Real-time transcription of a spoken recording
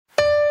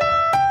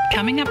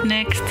Coming up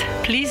next,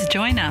 please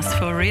join us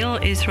for Real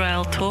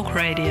Israel Talk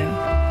Radio.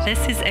 This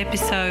is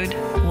episode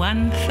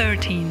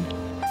 113.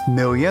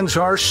 Millions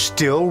are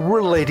still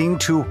relating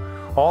to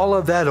all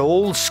of that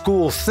old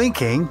school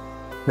thinking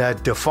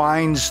that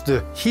defines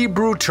the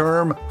Hebrew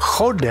term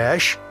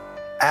chodesh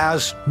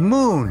as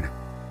moon,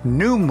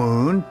 new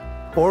moon,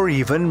 or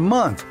even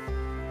month.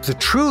 The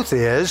truth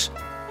is,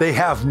 they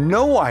have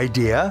no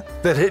idea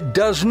that it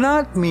does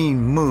not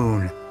mean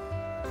moon.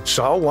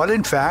 So what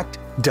in fact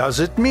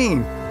does it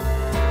mean?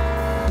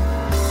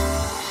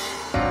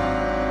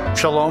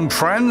 Shalom,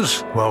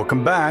 friends.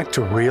 Welcome back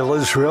to Real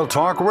Israel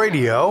Talk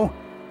Radio.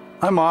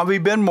 I'm Avi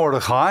Ben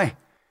Mordechai,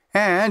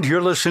 and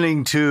you're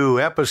listening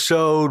to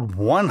episode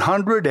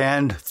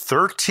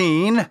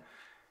 113,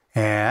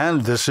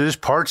 and this is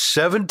part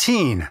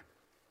 17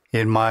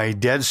 in my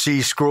Dead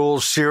Sea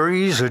Scrolls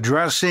series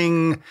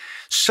addressing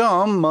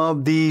some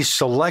of the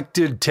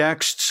selected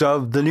texts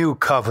of the New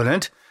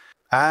Covenant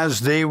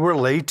as they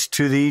relate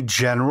to the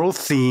general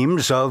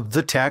themes of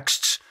the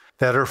texts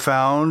that are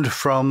found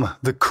from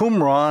the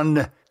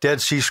Qumran Dead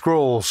Sea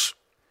Scrolls.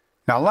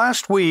 Now,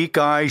 last week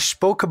I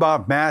spoke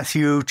about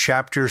Matthew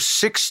chapter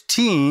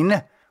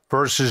 16,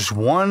 verses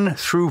 1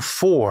 through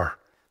 4.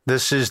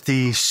 This is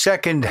the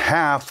second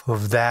half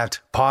of that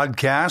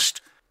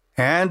podcast,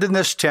 and in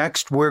this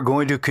text we're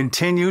going to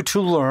continue to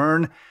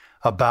learn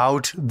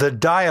about the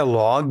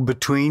dialogue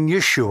between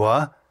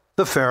Yeshua,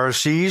 the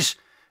Pharisees,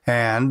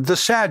 and the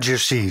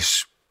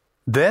Sadducees.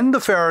 Then the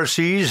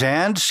Pharisees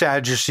and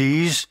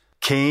Sadducees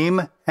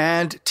came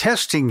and,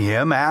 testing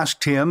him,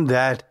 asked him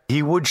that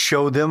he would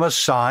show them a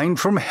sign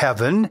from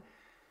heaven.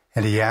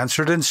 And he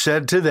answered and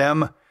said to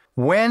them,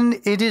 "When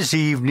it is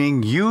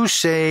evening, you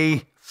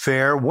say,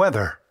 'Fair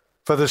weather,'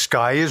 for the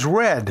sky is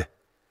red.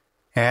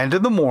 And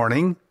in the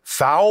morning,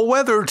 'Foul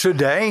weather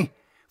today,'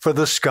 for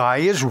the sky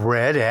is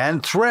red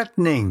and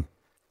threatening."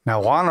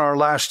 Now, on our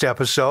last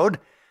episode,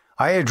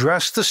 I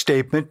addressed the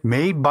statement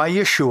made by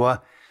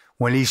Yeshua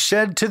when he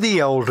said to the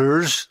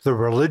elders, the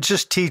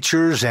religious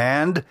teachers,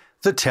 and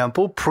the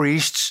temple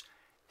priests,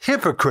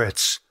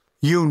 "Hypocrites,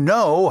 you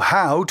know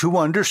how to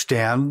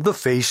understand the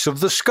face of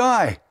the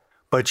sky,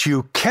 but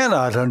you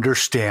cannot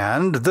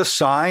understand the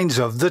signs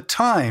of the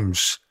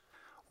times."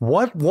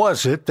 What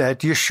was it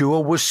that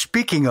Yeshua was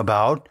speaking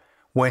about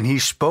when he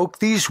spoke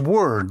these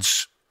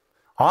words?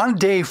 On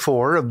day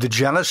 4 of the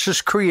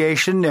Genesis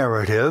creation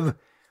narrative,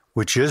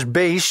 which is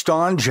based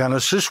on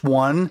Genesis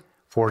 1,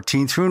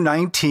 14 through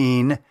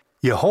 19,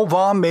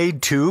 Yehovah made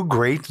 2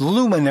 great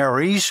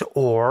luminaries,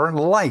 or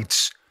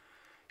lights.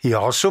 He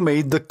also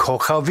made the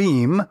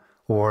Kochavim,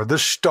 or the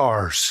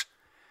stars.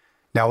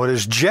 Now, it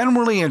is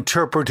generally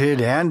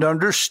interpreted and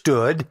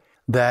understood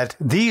that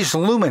these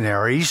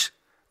luminaries,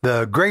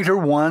 the greater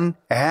one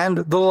and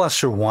the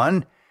lesser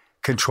one,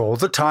 control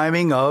the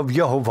timing of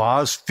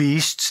Yehovah's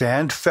feasts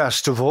and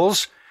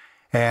festivals,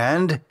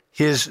 and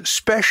his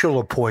special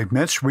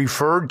appointments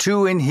referred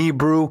to in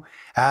Hebrew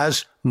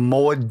as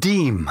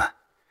Moedim.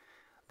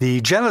 The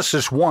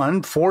Genesis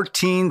 1,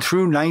 14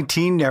 through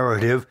 19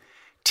 narrative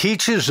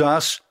teaches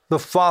us the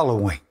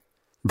following.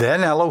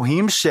 Then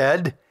Elohim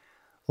said,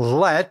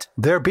 "Let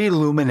there be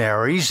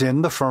luminaries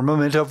in the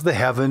firmament of the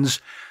heavens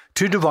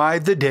to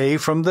divide the day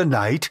from the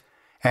night,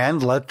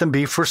 and let them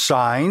be for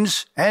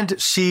signs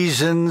and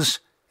seasons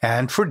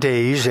and for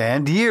days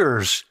and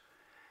years.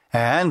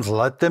 And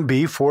let them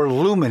be for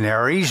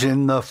luminaries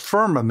in the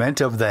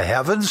firmament of the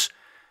heavens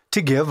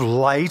to give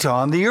light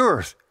on the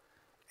earth."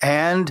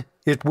 And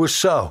it was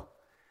so.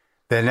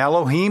 Then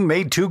Elohim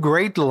made 2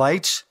 great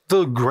lights,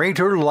 the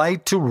greater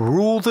light to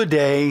rule the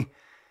day,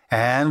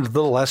 and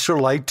the lesser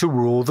light to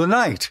rule the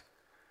night.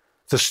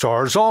 The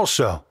stars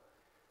also.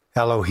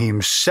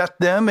 Elohim set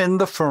them in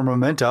the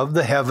firmament of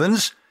the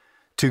heavens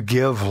to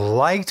give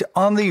light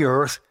on the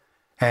earth,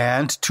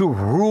 and to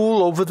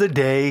rule over the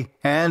day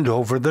and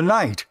over the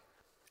night,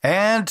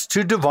 and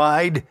to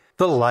divide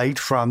the light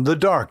from the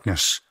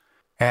darkness.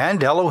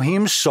 And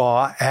Elohim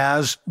saw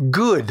as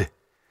good.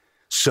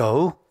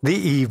 So the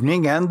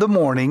evening and the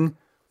morning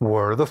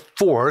were the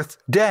 4th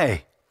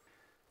day.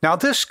 Now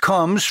this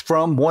comes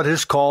from what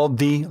is called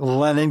the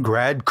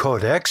Leningrad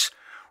Codex,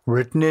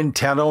 written in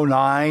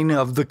 1009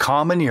 of the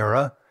Common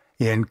Era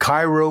in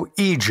Cairo,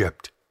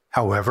 Egypt.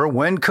 However,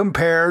 when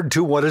compared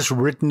to what is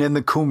written in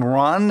the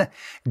Qumran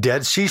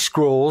Dead Sea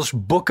Scrolls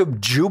Book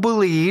of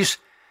Jubilees,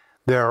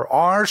 there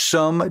are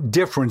some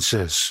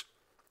differences.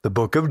 The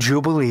Book of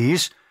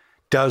Jubilees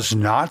does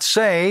not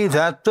say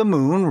that the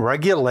moon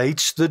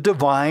regulates the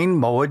divine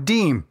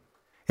Moedim.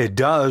 It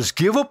does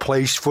give a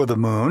place for the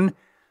moon,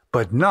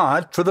 but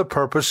not for the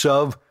purpose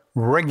of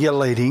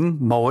regulating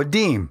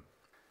Moedim.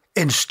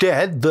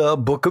 Instead, the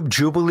Book of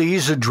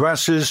Jubilees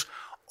addresses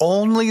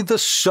only the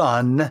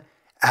sun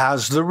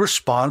as the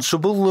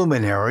responsible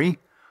luminary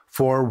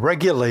for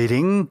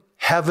regulating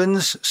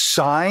heaven's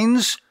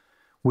signs,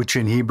 which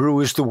in Hebrew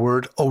is the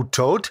word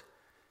otot,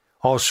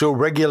 also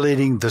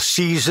regulating the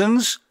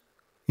seasons,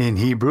 in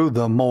Hebrew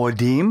the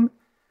Moedim,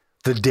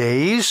 the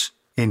days,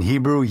 in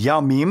Hebrew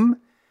Yamim,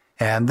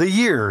 and the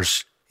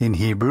years, in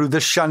Hebrew the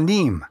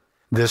Shanim.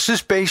 This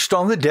is based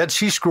on the Dead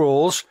Sea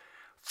Scrolls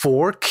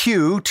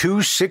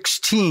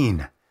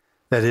 4Q216.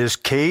 That is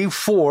Cave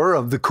 4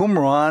 of the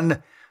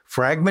Qumran,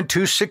 Fragment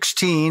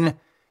 216.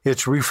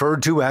 It's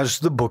referred to as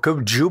the Book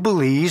of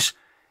Jubilees,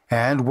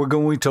 and we're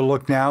going to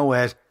look now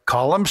at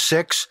column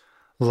 6,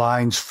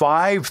 lines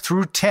 5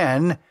 through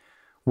 10,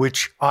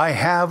 which I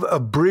have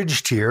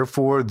abridged here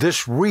for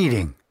this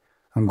reading.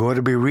 I'm going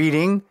to be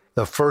reading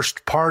the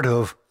first part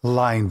of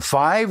line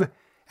 5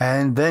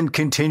 and then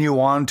continue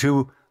on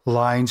to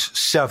lines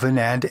 7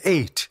 and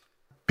 8.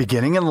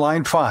 Beginning in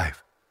line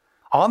 5.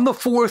 On the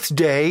fourth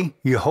day,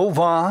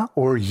 Yehovah,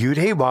 or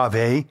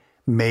Yud-Heh-Vav-Heh,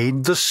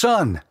 made the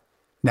sun.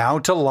 Now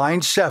to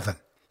line 7.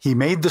 He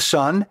made the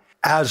sun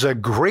as a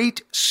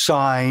great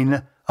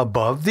sign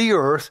above the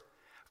earth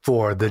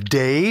for the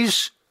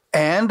days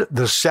and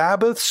the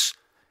Sabbaths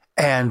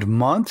and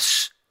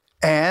months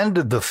and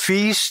the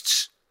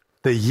feasts,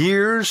 the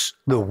years,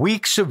 the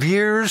weeks of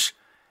years,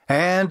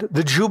 and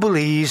the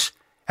jubilees,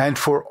 and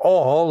for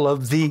all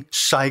of the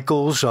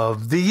cycles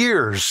of the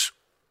years.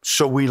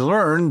 So we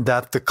learn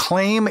that the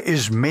claim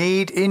is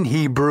made in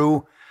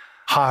Hebrew,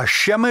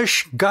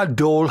 HaShemesh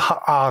Gadol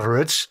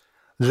Haaretz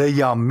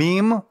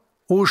Leyamim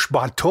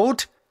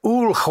Ushbatot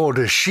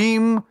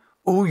Ulchodeshim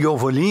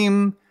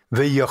Uyovolim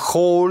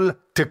Veyachol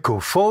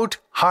Tekufot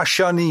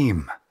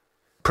Hashanim.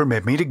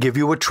 Permit me to give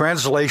you a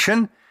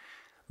translation.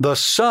 The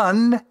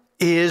sun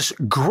is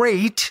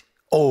great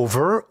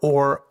over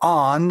or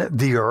on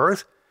the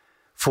earth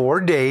for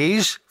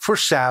days, for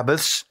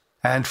Sabbaths,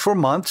 and for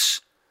months,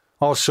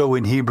 also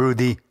in Hebrew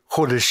the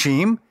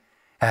Chodeshim,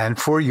 and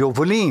for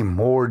Yovelim,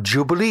 or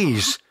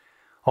Jubilees,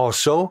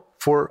 also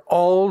for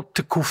all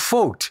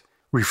Tekufot,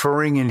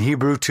 referring in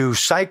Hebrew to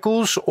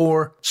cycles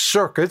or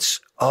circuits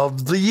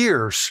of the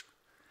years.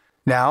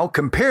 Now,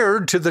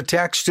 compared to the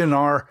text in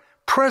our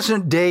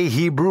present-day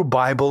Hebrew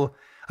Bible,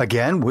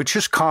 again, which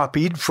is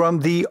copied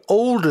from the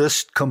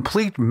oldest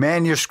complete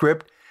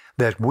manuscript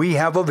that we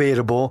have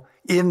available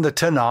in the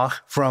Tanakh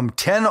from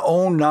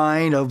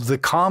 1009 of the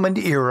Common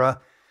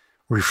Era,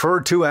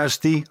 referred to as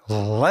the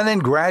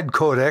Leningrad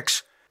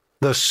Codex,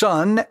 the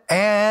sun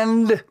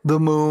and the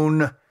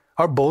moon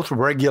are both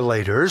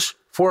regulators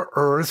for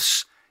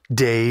Earth's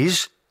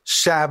days,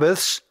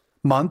 Sabbaths,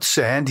 months,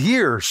 and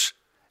years,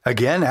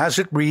 again, as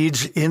it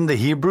reads in the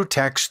Hebrew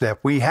text that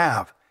we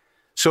have.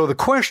 So the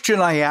question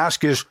I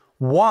ask is,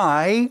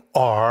 why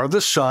are the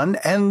sun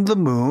and the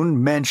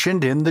moon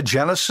mentioned in the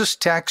Genesis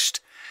text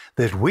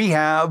that we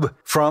have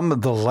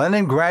from the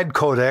Leningrad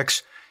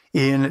Codex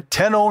in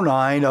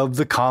 1009 of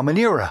the Common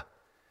Era,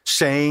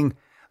 saying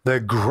the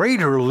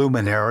greater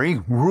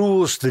luminary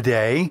rules the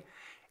day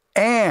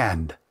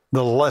and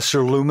the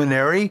lesser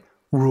luminary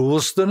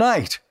rules the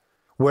night,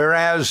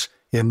 whereas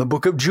in the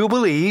Book of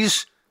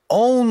Jubilees,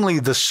 only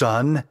the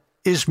sun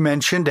is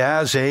mentioned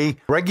as a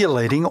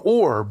regulating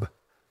orb.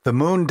 The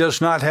moon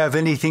does not have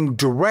anything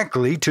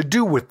directly to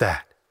do with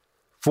that.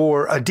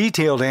 For a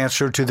detailed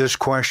answer to this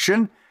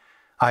question,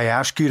 I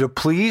ask you to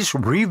please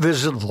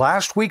revisit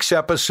last week's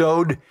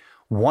episode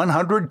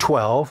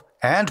 112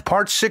 and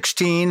part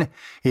 16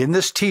 in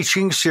this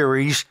teaching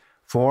series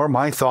for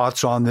my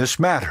thoughts on this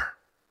matter.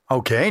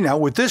 Okay, now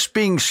with this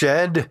being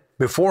said,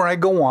 before I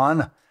go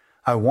on,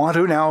 I want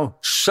to now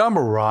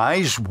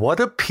summarize what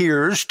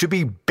appears to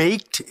be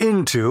baked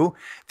into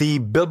the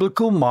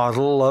biblical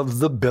model of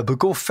the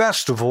biblical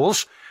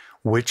festivals,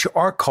 which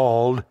are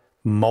called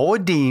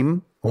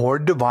Moedim, or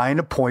divine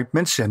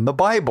appointments in the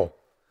Bible.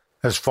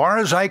 As far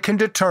as I can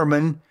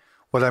determine,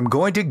 what I'm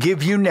going to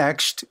give you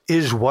next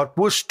is what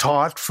was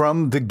taught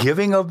from the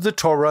giving of the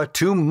Torah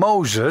to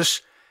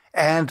Moses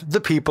and the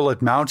people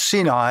at Mount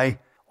Sinai,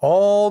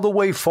 all the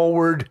way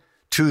forward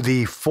to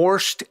the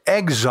forced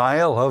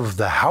exile of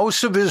the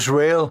house of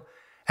Israel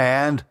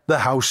and the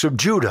house of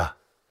Judah.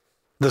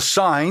 The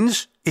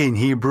signs, in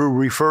Hebrew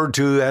referred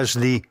to as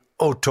the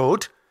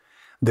otot,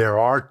 there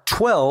are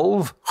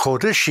 12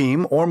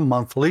 chodeshim, or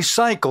monthly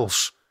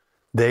cycles.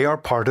 They are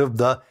part of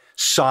the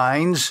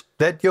signs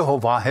that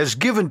Yehovah has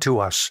given to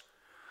us.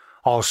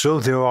 Also,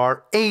 there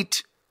are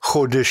 8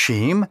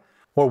 chodeshim,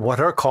 or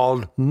what are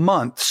called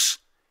months,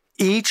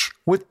 each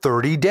with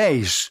 30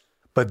 days.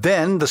 But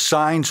then the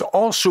signs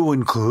also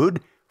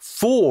include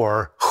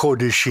 4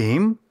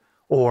 chodeshim,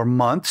 or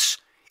months,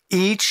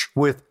 each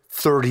with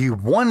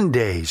 31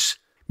 days,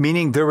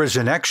 meaning there is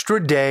an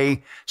extra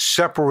day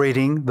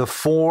separating the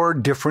 4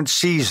 different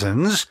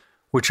seasons,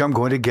 which I'm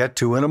going to get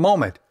to in a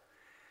moment.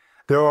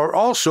 There are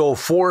also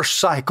 4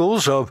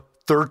 cycles of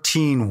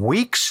 13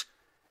 weeks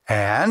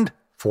and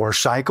 4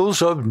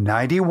 cycles of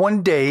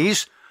 91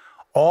 days,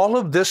 all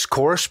of this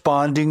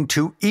corresponding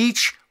to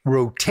each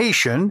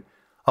rotation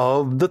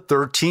of the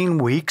 13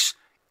 weeks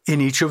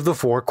in each of the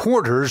 4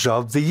 quarters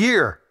of the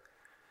year.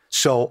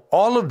 So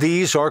all of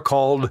these are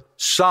called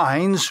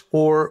signs,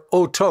 or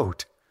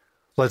otot.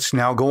 Let's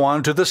now go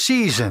on to the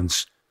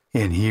seasons.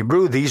 In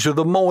Hebrew, these are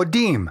the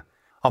Moedim.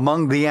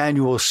 Among the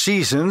annual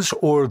seasons,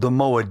 or the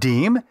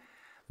Moedim,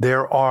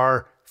 there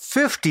are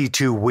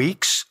 52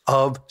 weeks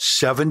of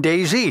 7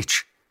 days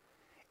each.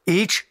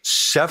 Each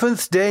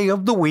seventh day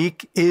of the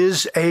week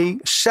is a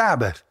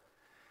Sabbath.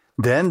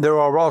 Then there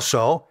are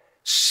also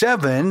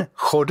 7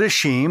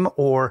 Chodeshim,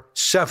 or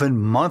 7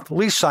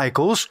 monthly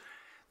cycles,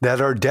 that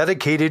are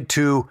dedicated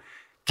to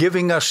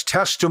giving us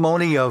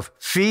testimony of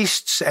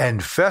feasts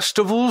and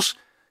festivals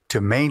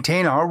to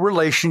maintain our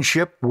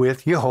relationship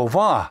with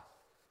Yehovah.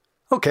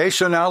 Okay,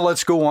 so now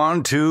let's go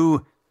on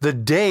to the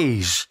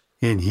days.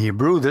 In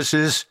Hebrew, this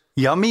is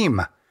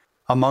Yamim.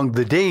 Among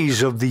the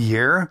days of the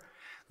year,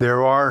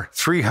 there are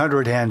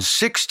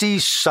 360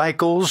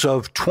 cycles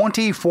of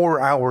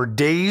 24-hour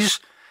days,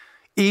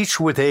 each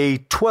with a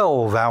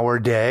 12-hour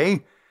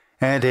day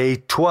and a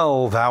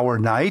 12-hour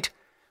night.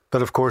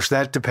 But of course,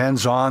 that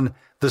depends on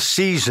the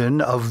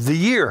season of the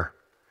year.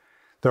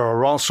 There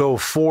are also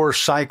 4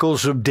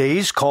 cycles of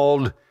days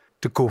called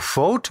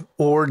Tekufot,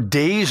 or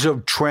days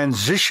of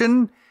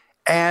transition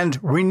and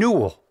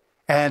renewal.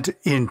 And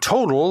in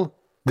total,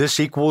 this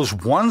equals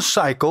 1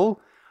 cycle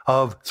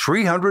of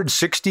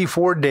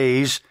 364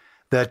 days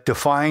that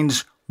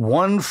defines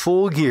 1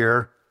 full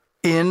year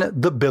in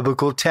the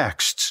biblical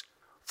texts.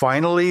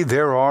 Finally,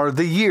 there are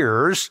the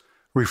years,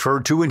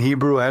 referred to in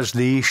Hebrew as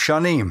the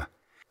Shanim.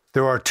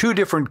 There are 2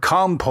 different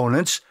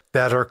components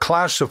that are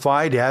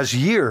classified as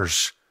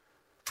years.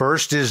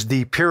 First is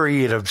the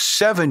period of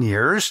 7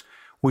 years,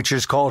 which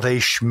is called a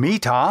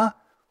Shemitah,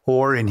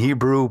 or in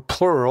Hebrew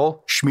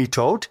plural,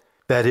 Shmitot.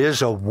 That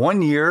is a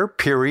 1-year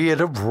period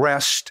of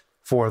rest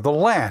for the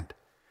land.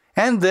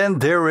 And then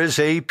there is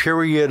a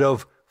period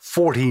of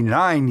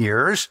 49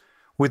 years,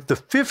 with the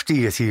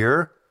 50th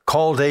year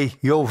called a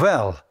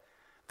Yovel.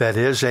 That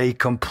is a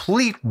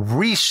complete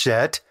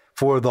reset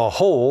for the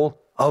whole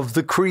of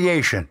the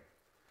creation.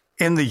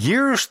 In the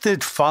years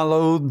that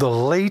followed the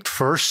late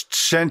 1st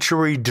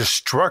century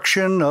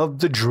destruction of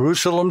the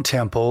Jerusalem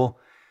temple,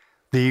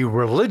 the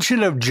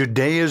religion of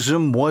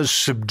Judaism was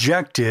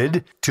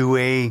subjected to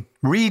a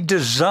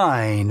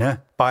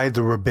redesign by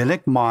the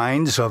rabbinic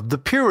minds of the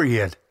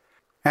period,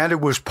 and it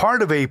was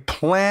part of a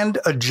planned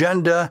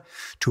agenda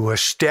to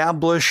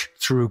establish,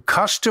 through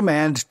custom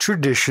and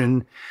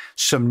tradition,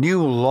 some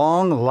new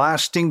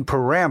long-lasting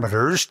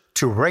parameters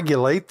to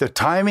regulate the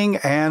timing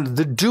and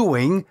the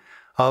doing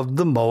of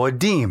the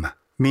Moedim,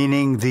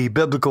 meaning the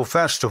biblical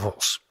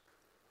festivals.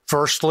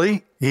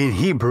 Firstly, in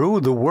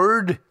Hebrew, the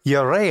word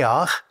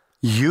Yereach,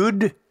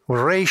 Yud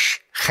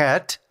Resh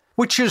Chet,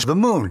 which is the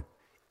moon.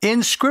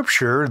 In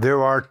Scripture,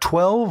 there are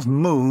 12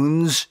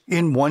 moons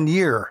in 1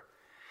 year.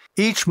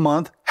 Each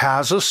month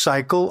has a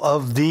cycle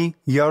of the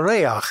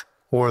Yereach,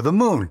 or the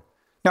moon.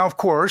 Now, of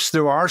course,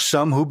 there are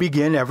some who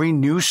begin every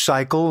new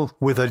cycle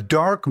with a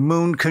dark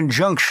moon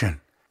conjunction,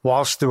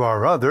 whilst there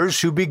are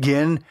others who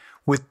begin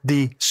with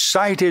the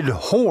sighted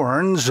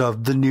horns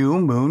of the new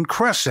moon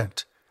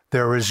crescent.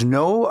 There is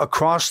no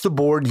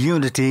across-the-board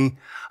unity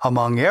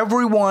among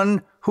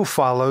everyone who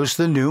follows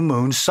the new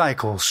moon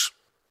cycles.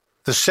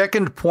 The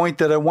second point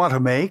that I want to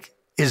make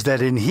is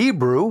that in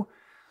Hebrew,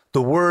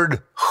 the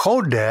word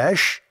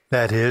Chodesh,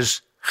 that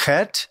is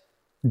Chet,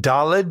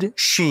 Daled,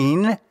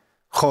 Shin,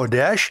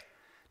 Chodesh,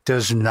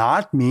 does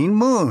not mean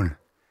moon.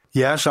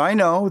 Yes, I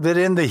know that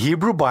in the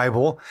Hebrew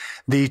Bible,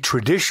 the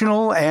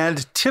traditional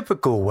and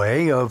typical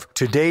way of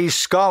today's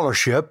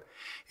scholarship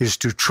is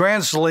to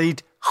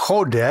translate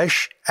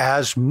Chodesh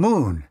as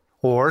moon,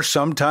 or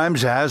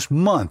sometimes as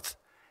month.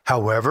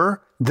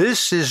 However,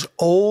 this is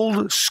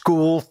old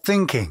school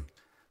thinking.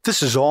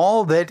 This is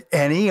all that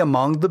any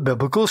among the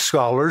biblical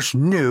scholars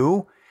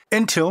knew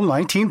until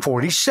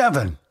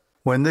 1947,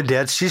 when the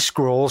Dead Sea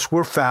Scrolls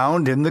were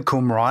found in the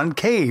Qumran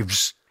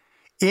caves.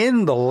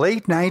 In the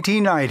late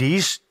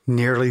 1990s,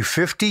 nearly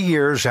 50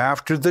 years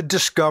after the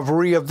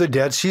discovery of the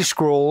Dead Sea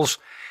Scrolls,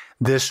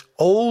 this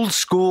old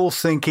school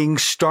thinking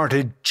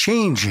started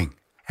changing,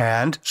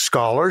 and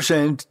scholars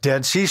and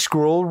Dead Sea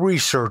Scroll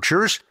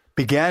researchers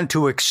began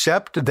to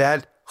accept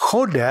that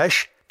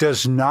Chodesh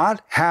does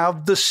not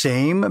have the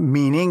same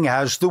meaning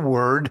as the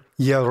word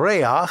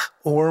Yereach,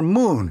 or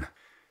moon.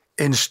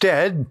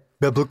 Instead,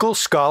 biblical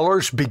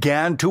scholars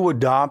began to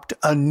adopt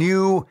a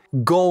new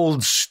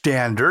gold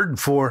standard,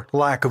 for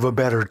lack of a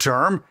better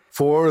term,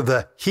 for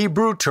the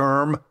Hebrew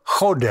term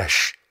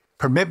Chodesh.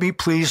 Permit me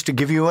please to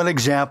give you an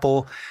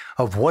example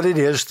of what it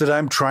is that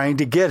I'm trying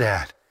to get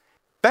at.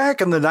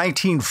 Back in the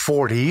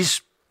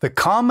 1940s, the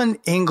common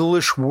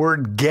English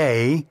word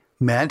gay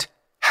meant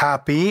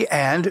happy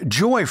and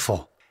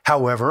joyful.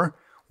 However,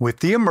 with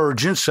the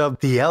emergence of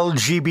the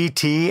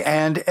LGBT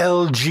and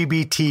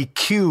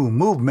LGBTQ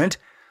movement,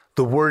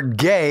 the word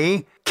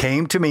gay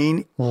came to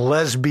mean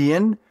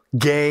lesbian,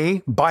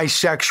 gay,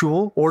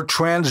 bisexual, or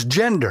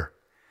transgender.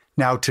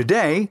 Now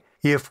today,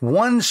 if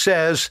one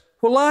says,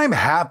 "Well, I'm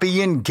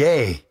happy and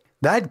gay,"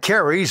 that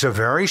carries a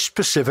very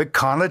specific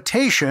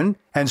connotation,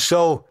 and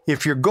so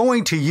if you're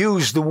going to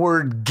use the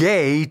word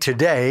gay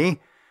today,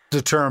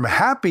 the term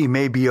happy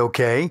may be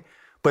okay,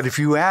 but if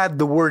you add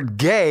the word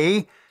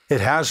gay,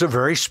 it has a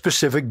very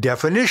specific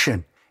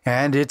definition,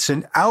 and it's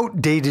an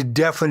outdated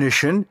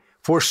definition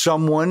for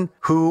someone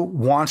who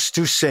wants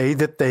to say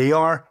that they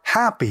are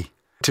happy.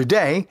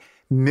 Today,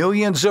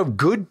 millions of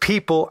good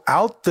people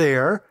out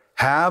there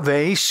have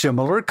a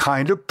similar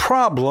kind of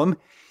problem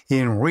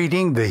in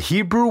reading the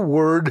Hebrew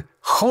word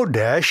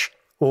Chodesh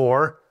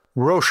or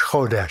Rosh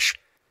Chodesh,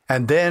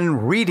 and then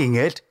reading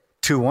it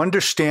to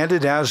understand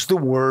it as the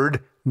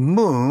word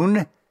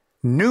moon,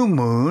 new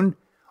moon,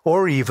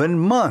 or even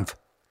month.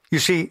 You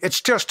see,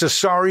 it's just a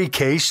sorry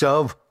case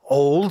of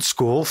old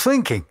school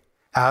thinking.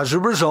 As a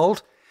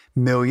result,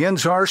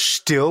 millions are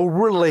still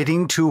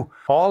relating to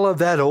all of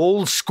that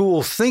old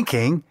school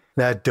thinking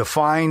that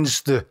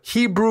defines the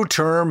Hebrew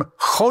term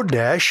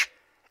Chodesh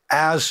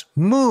as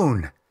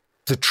moon.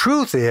 The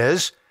truth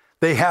is,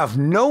 they have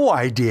no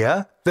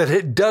idea that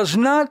it does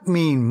not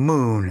mean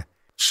moon.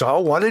 So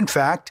what, in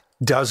fact,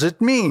 does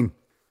it mean?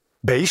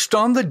 Based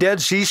on the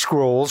Dead Sea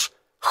Scrolls,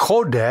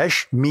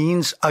 Chodesh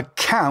means a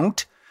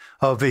count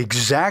of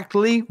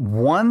exactly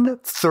one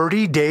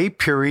 30-day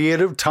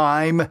period of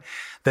time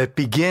that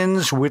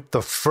begins with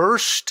the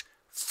first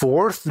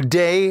fourth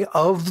day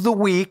of the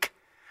week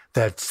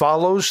that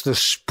follows the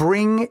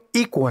spring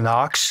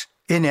equinox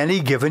in any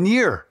given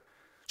year.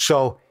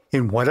 So,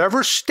 in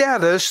whatever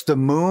status the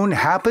moon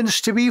happens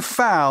to be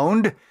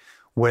found,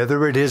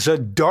 whether it is a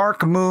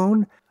dark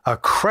moon, a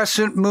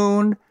crescent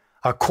moon,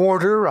 a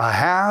quarter, a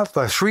half,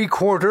 a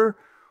three-quarter,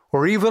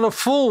 or even a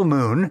full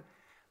moon,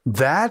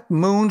 that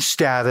moon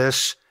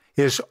status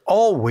is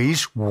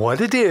always what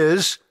it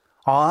is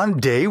on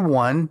day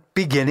one,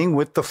 beginning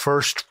with the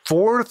first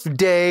fourth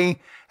day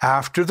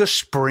after the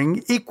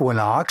spring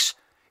equinox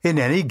in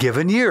any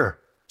given year.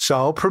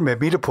 So permit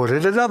me to put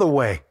it another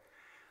way.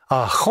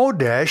 A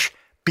Chodesh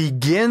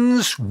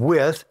begins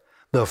with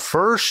the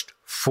first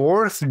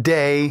fourth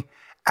day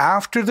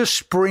after the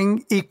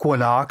spring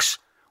equinox,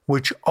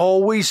 which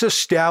always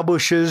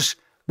establishes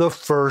the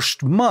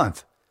first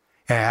month.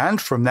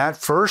 And from that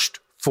first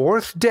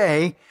fourth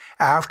day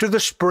after the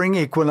spring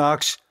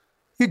equinox,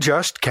 you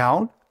just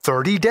count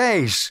 30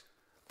 days.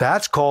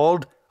 That's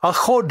called a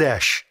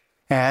Chodesh.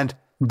 And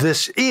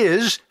this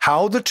is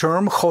how the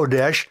term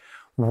Chodesh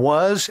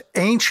was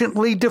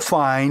anciently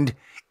defined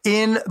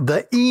in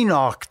the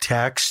Enoch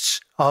texts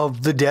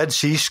of the Dead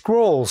Sea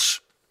Scrolls.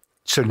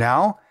 So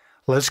now,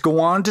 let's go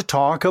on to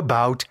talk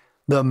about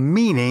the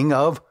meaning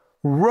of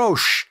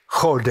Rosh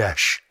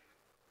Chodesh.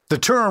 The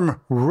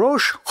term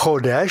Rosh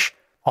Chodesh,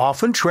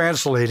 often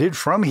translated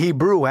from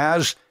Hebrew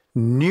as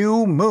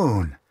new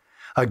moon.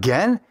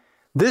 Again,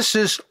 this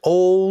is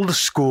old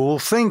school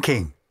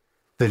thinking.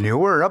 The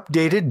newer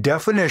updated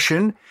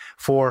definition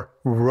for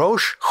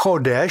Rosh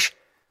Chodesh,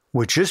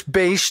 which is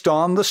based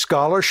on the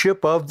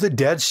scholarship of the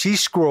Dead Sea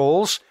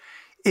Scrolls,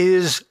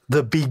 is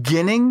the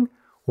beginning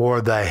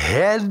or the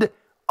head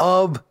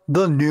of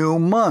the new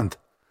month.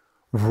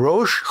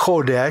 Rosh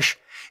Chodesh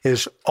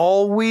is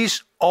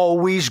always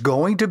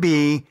going to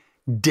be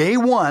day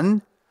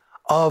one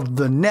of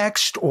the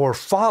next or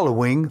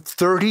following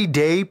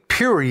 30-day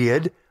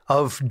period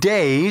of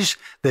days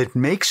that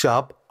makes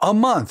up a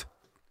month.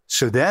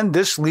 So then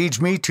this leads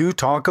me to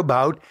talk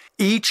about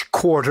each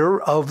quarter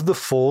of the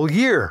full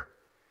year.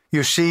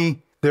 You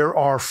see, there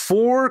are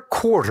 4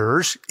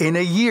 quarters in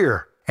a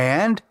year,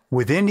 and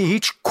within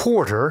each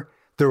quarter,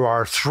 there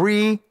are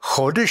 3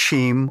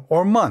 Chodeshim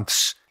or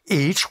months,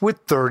 each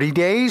with 30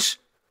 days,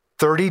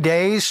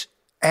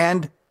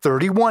 and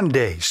 31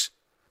 days.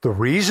 The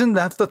reason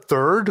that the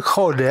third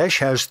Chodesh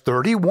has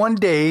 31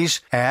 days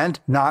and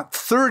not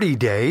 30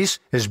 days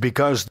is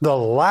because the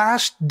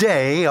last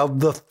day of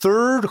the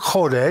third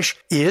Chodesh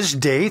is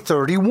day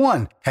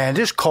 31 and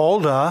is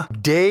called a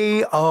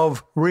Day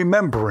of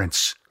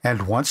Remembrance.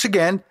 And once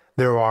again,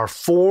 there are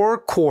 4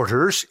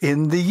 quarters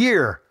in the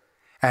year,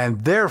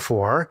 and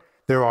therefore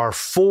there are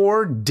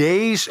 4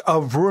 days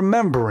of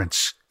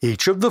remembrance.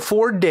 Each of the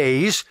 4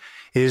 days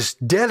is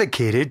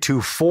dedicated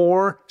to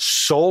 4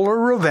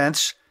 solar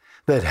events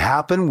that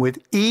happen with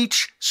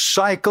each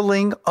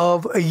cycling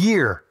of a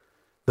year.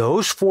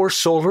 Those 4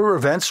 solar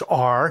events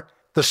are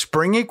the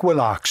spring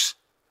equinox,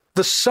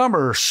 the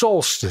summer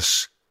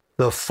solstice,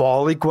 the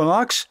fall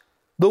equinox,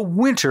 the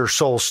winter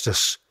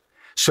solstice.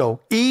 So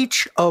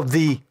each of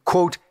the,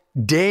 quote,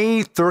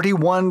 day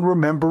 31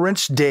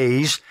 remembrance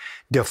days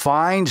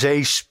defines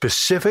a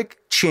specific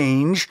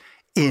change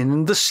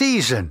in the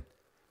season.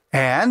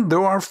 And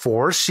there are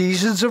 4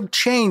 seasons of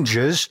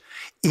changes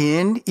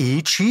in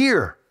each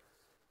year.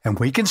 And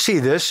we can see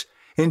this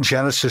in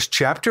Genesis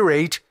chapter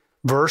 8,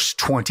 verse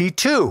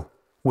 22,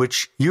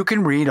 which you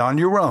can read on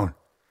your own.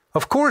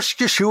 Of course,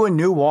 Yeshua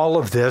knew all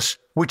of this,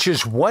 which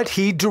is what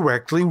he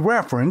directly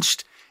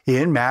referenced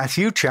in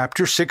Matthew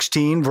chapter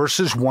 16,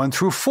 verses 1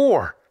 through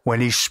 4, when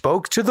he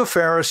spoke to the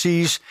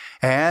Pharisees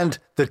and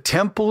the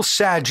temple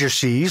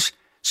Sadducees,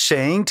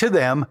 saying to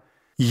them,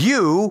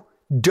 "You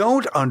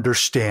don't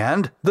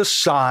understand the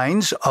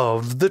signs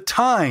of the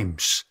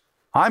times."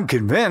 I'm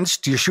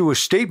convinced Yeshua's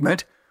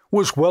statement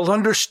was well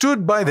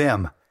understood by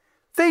them.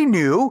 They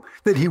knew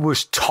that he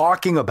was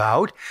talking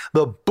about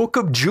the Book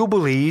of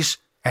Jubilees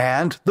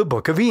and the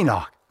Book of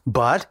Enoch.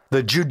 But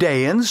the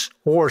Judeans,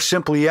 or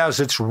simply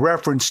as it's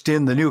referenced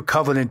in the New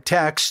Covenant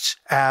texts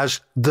as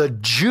the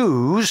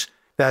Jews,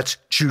 that's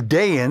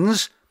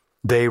Judeans,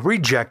 they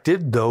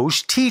rejected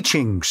those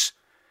teachings.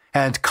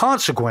 And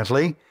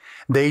consequently,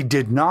 they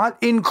did not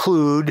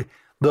include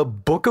the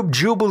Book of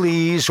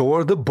Jubilees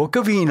or the Book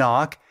of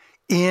Enoch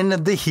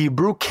in the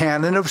Hebrew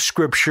canon of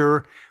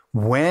Scripture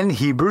when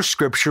Hebrew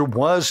Scripture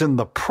was in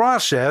the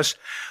process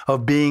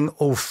of being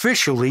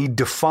officially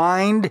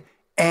defined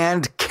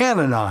and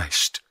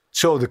canonized.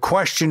 So the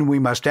question we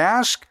must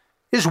ask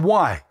is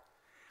why?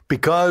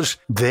 Because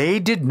they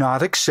did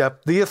not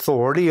accept the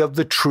authority of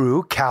the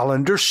true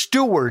calendar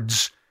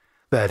stewards,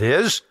 that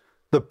is,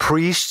 the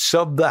priests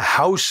of the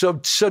house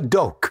of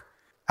Tzadok.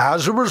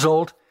 As a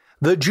result,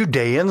 the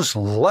Judeans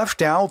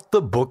left out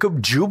the Book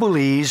of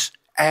Jubilees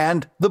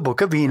and the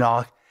Book of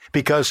Enoch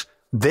because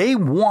they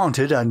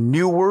wanted a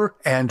newer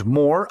and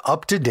more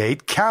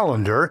up-to-date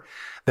calendar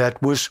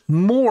that was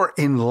more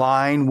in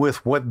line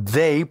with what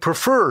they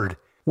preferred,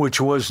 which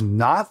was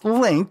not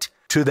linked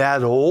to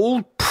that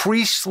old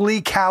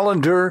priestly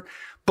calendar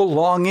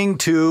belonging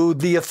to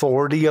the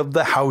authority of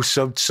the house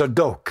of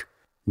Tzadok.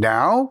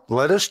 Now,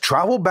 let us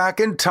travel back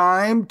in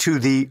time to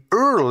the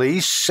early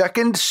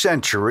 2nd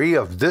century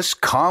of this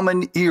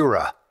common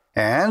era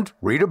and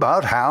read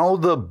about how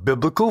the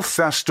biblical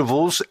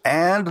festivals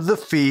and the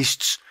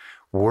feasts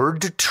were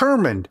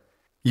determined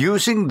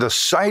using the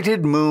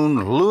sighted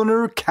moon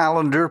lunar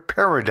calendar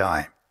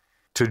paradigm.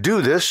 To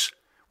do this,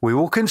 we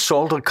will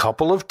consult a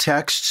couple of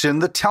texts in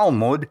the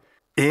Talmud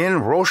in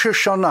Rosh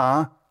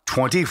Hashanah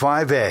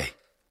 25a.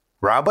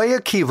 Rabbi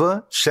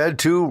Akiva said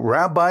to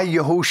Rabbi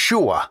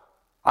Yehoshua,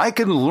 I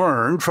can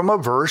learn from a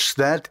verse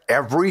that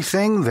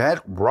everything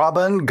that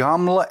Rabban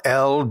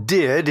Gamliel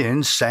did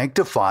in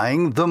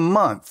sanctifying the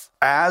month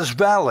as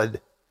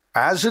valid.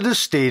 As it is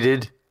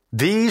stated,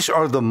 these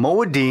are the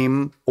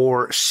Moedim,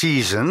 or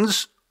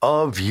seasons,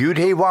 of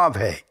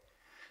Yud-Heh-Vav-Heh,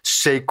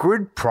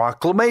 sacred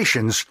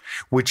proclamations,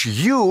 which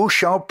you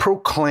shall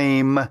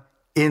proclaim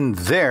in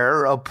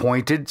their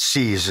appointed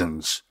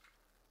seasons.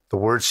 The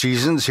word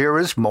seasons here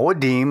is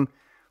Moedim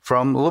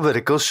from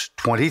Leviticus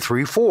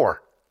 23:4.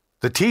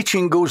 The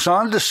teaching goes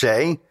on to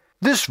say,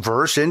 this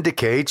verse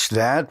indicates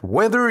that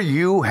whether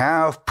you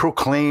have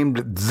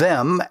proclaimed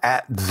them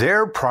at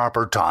their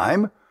proper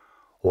time,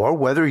 or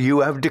whether you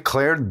have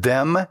declared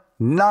them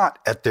not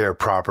at their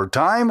proper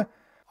time,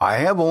 I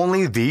have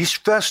only these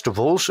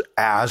festivals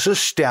as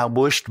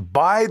established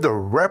by the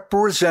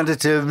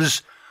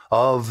representatives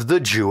of the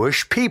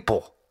Jewish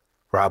people.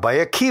 Rabbi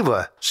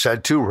Akiva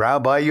said to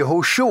Rabbi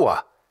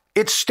Yehoshua,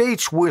 it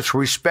states with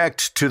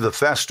respect to the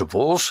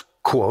festivals,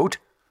 quote,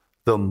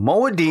 the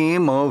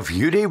Moedim of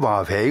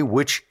Yud-Heh-Vav-Heh,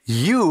 which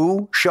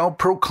you shall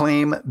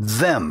proclaim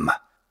them.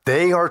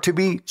 They are to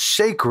be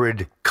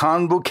sacred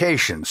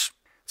convocations.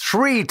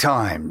 3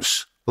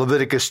 times,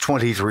 Leviticus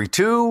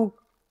 23:2,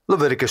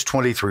 Leviticus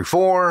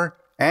 23:4,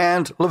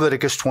 and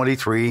Leviticus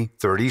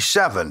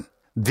 23:37.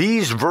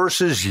 These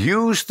verses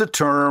use the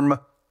term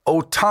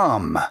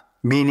otam,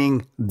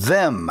 meaning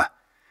them,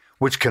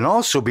 which can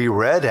also be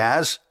read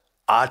as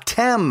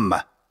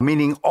atem,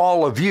 meaning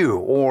all of you,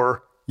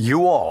 or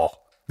you all.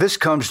 This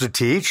comes to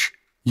teach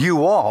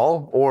you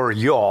all, or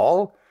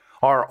y'all,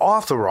 are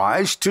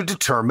authorized to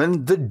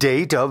determine the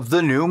date of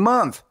the new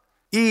month,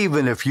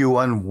 even if you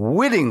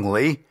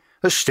unwittingly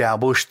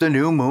establish the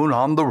new moon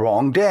on the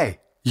wrong day.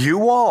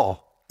 You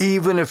all,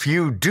 even if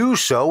you do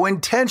so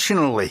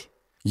intentionally.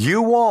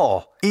 You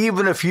all,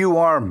 even if you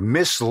are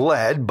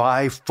misled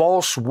by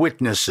false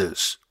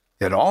witnesses.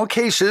 In all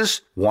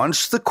cases,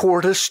 once the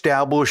court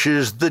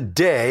establishes the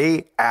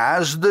day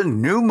as the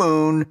new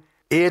moon,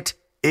 it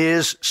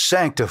is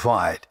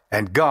sanctified,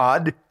 and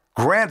God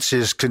grants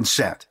his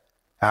consent.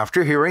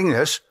 After hearing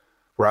this,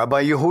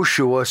 Rabbi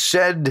Yehoshua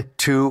said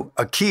to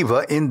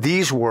Akiva in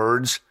these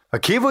words,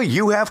 Akiva,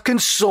 you have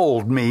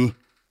consoled me.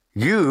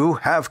 You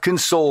have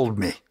consoled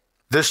me.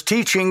 This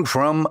teaching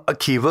from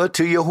Akiva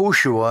to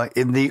Yehoshua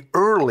in the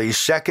early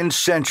 2nd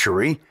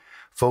century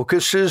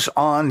focuses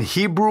on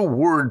Hebrew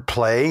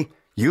wordplay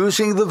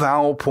using the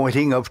vowel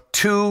pointing of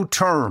 2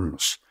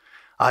 terms.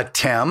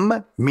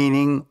 Atem,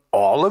 meaning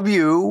all of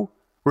you,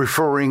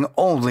 referring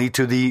only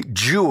to the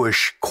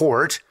Jewish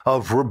court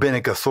of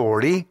rabbinic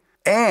authority,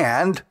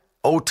 and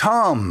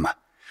otam,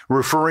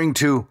 referring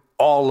to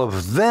all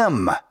of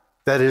them,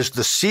 that is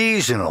the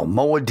seasonal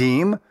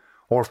Moedim,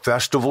 or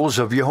festivals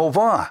of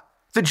Yehovah.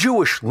 The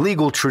Jewish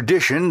legal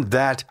tradition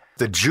that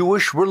the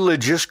Jewish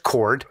religious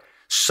court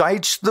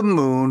cites the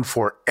moon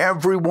for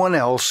everyone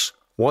else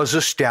was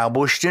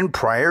established in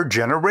prior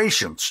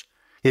generations.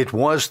 It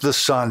was the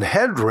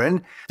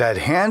Sanhedrin that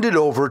handed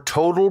over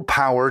total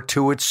power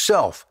to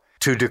itself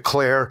to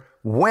declare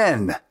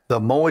when the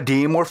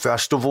Moedim or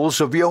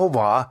festivals of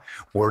Yehovah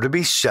were to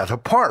be set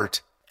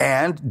apart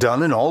and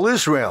done in all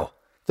Israel.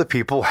 The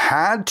people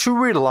had to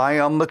rely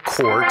on the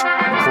court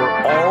for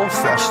all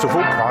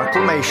festival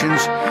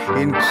proclamations,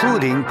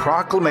 including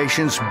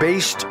proclamations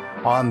based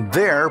on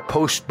their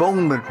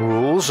postponement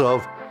rules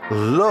of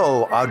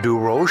Lo Adu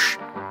Rosh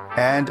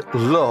and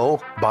Lo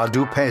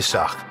Badu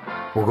Pesach.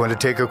 We're going to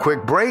take a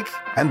quick break,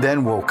 and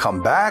then we'll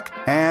come back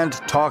and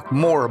talk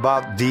more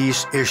about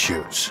these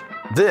issues.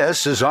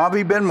 This is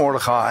Avi Ben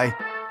Mordechai.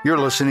 You're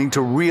listening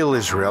to Real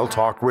Israel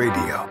Talk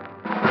Radio.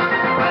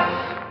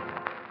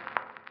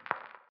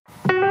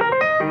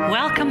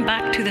 Welcome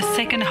back to the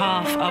second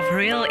half of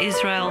Real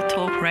Israel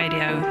Talk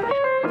Radio.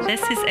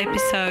 This is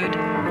episode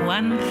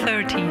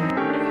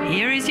 113.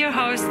 Here is your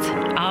host,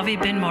 Avi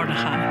Ben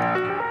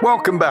Mordechai.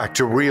 Welcome back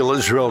to Real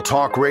Israel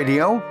Talk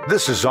Radio.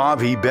 This is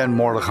Avi Ben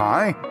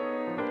Mordechai.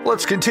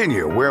 Let's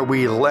continue where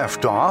we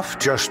left off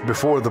just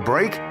before the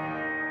break.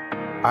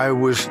 I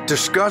was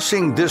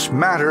discussing this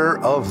matter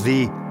of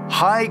the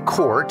High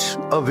Court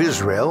of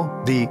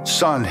Israel, the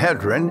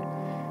Sanhedrin,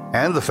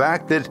 and the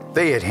fact that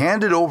they had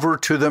handed over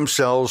to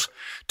themselves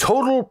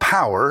total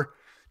power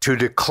to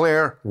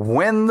declare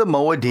when the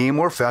Moedim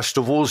or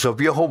festivals of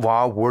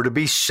Yehovah were to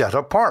be set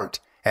apart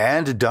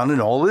and done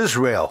in all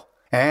Israel.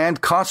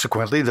 And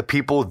consequently, the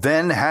people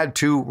then had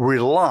to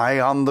rely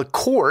on the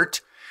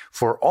court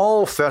for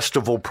all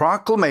festival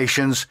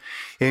proclamations,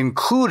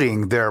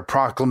 including their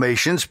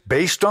proclamations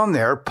based on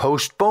their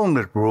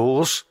postponement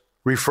rules,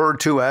 referred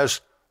to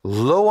as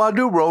Lo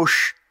Adu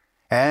Rosh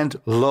and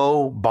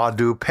Lo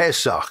Badu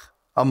Pesach,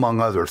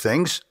 among other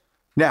things.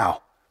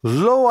 Now,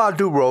 Lo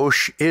Adu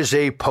Rosh is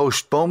a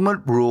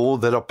postponement rule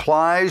that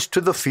applies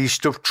to the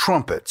Feast of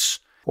Trumpets,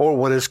 or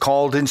what is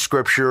called in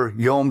Scripture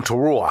Yom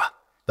Teruah.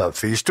 The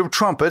Feast of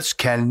Trumpets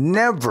can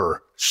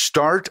never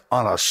start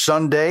on a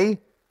Sunday,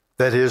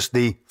 that is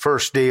the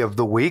first day of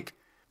the week,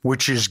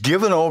 which is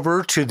given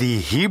over to the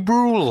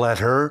Hebrew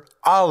letter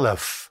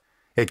Aleph.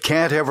 It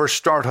can't ever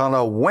start on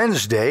a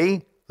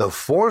Wednesday, the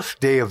fourth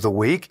day of the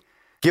week,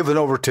 given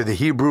over to the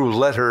Hebrew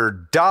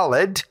letter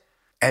Dalet,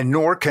 and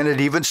nor can it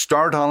even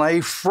start on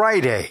a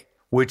Friday,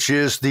 which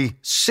is the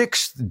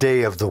sixth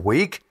day of the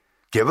week,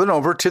 given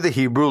over to the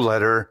Hebrew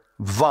letter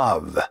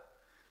Vav.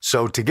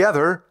 So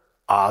together,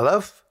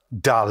 Aleph,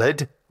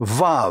 Dalet,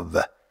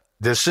 Vav.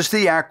 This is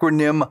the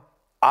acronym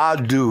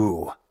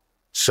Adu.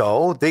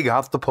 So they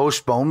got the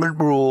postponement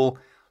rule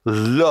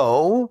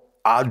Lo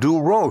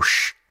Adu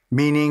Rosh,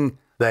 meaning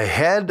the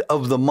head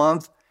of the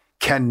month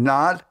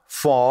cannot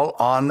fall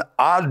on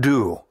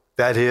Adu.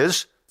 That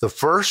is, the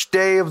first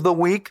day of the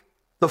week,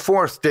 the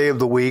fourth day of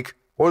the week,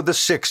 or the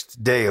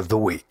sixth day of the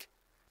week.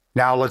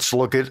 Now let's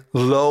look at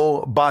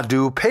Lo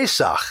Badu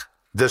Pesach.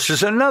 This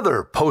is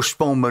another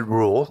postponement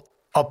rule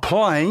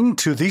applying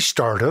to the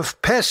start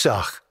of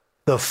Pesach.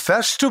 The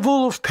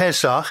festival of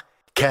Pesach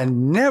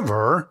can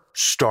never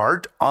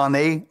start on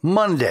a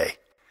Monday.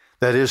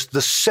 That is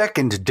the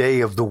second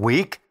day of the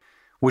week,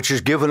 which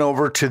is given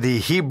over to the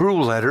Hebrew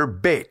letter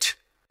Bet.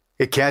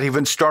 It can't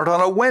even start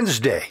on a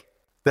Wednesday.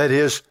 That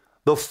is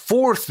the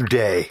fourth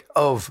day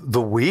of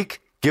the week,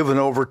 given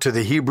over to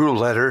the Hebrew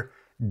letter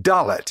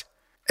Dalet.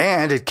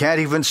 And it can't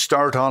even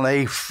start on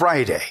a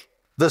Friday,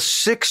 the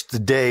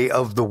sixth day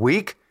of the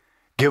week,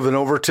 given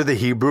over to the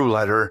Hebrew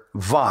letter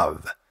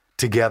Vav.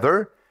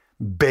 Together,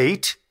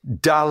 Bet,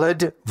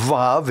 Dalet,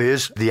 Vav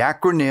is the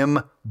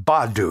acronym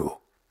Badu.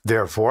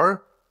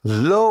 Therefore,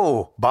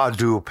 Lo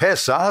Badu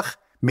Pesach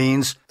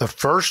means the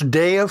first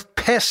day of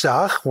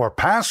Pesach, or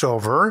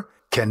Passover,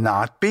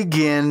 cannot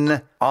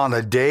begin on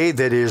a day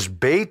that is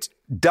Bet,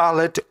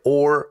 Dalet,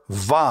 or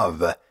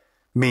Vav,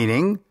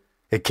 meaning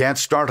it can't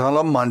start on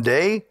a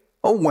Monday,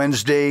 a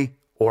Wednesday,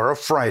 or a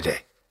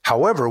Friday.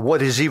 However,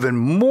 what is even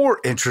more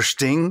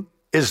interesting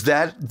is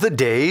that the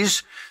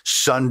days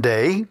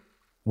Sunday,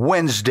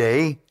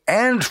 Wednesday,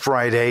 and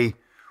Friday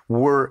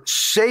were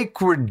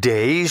sacred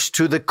days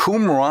to the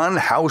Qumran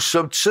house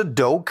of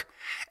Tzadok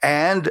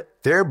and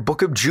their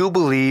Book of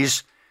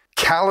Jubilees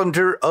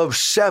calendar of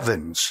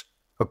sevens,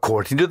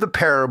 according to the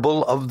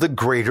parable of the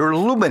greater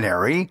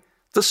luminary,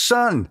 the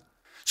sun.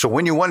 So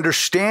when you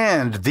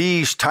understand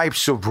these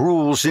types of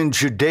rules in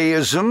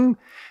Judaism,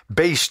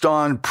 based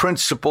on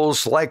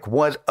principles like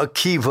what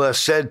Akiva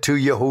said to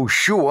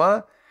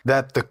Yehoshua,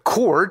 that the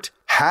court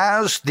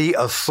has the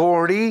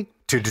authority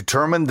to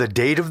determine the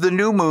date of the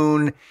new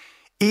moon,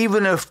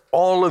 even if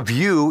all of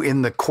you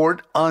in the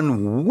court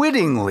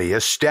unwittingly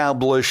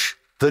establish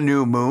the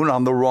new moon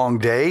on the wrong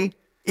day,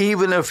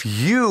 even if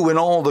you and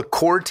all the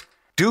court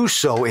do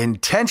so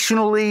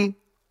intentionally,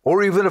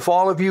 or even if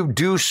all of you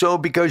do so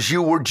because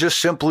you were just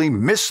simply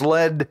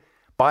misled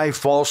by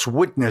false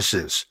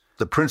witnesses.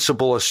 The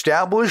principle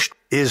established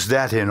is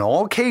that in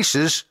all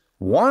cases,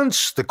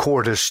 once the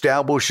court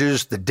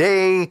establishes the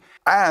day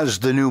as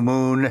the new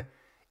moon,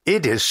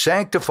 it is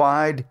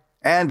sanctified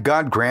and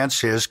God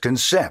grants his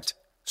consent.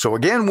 So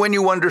again, when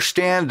you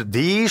understand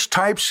these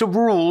types of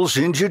rules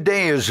in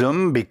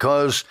Judaism,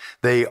 because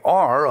they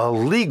are a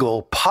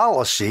legal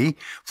policy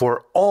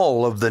for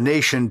all of the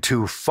nation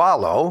to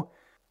follow,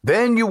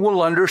 then you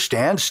will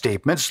understand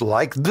statements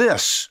like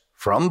this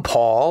from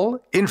Paul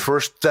in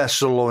 1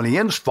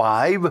 Thessalonians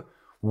 5,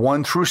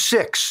 1 through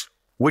 6,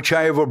 which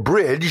I have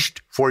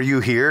abridged for you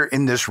here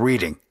in this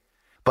reading.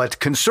 But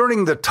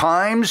concerning the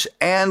times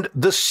and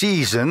the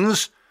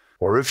seasons,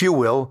 or if you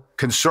will,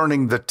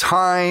 concerning the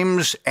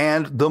times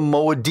and the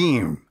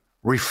Moedim,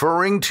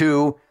 referring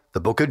to the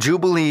Book of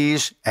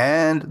Jubilees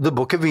and the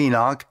Book of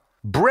Enoch,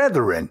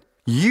 brethren,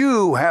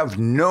 You have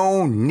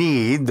no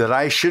need that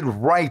I should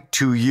write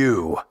to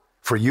you,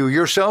 for you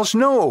yourselves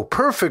know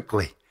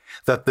perfectly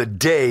that the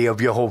day of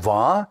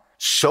Jehovah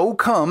so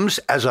comes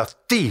as a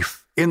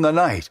thief in the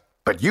night.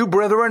 But you,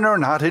 brethren, are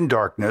not in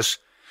darkness,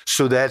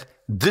 so that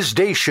this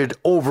day should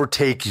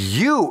overtake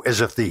you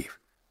as a thief.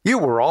 You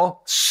were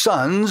all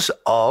sons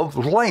of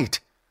light.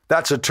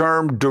 That's a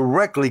term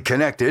directly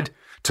connected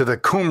to the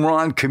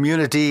Qumran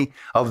community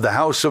of the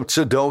House of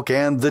Tzadok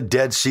and the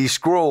Dead Sea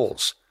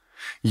Scrolls.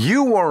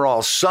 You are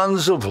all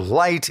sons of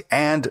light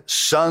and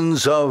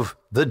sons of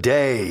the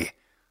day.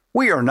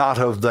 We are not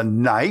of the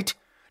night,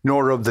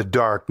 nor of the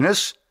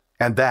darkness,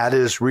 and that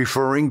is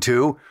referring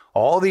to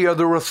all the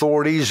other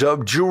authorities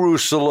of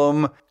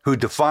Jerusalem who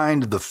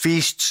defined the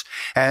feasts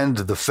and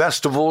the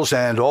festivals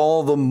and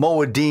all the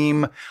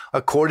Moedim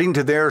according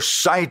to their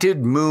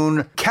cited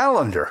moon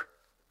calendar.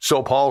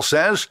 So Paul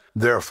says,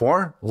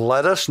 therefore,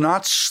 let us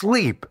not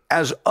sleep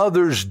as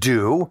others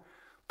do,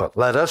 but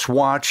let us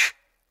watch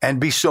and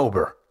be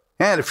sober.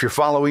 And if you're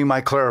following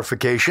my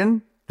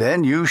clarification,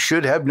 then you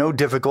should have no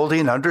difficulty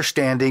in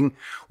understanding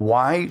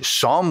why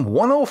Psalm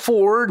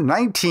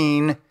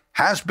 104:19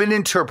 has been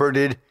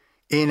interpreted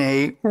in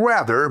a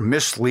rather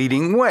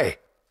misleading way.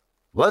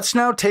 Let's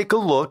now take a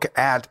look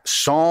at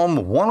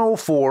Psalm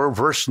 104,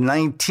 verse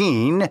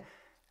 19,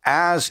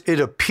 as it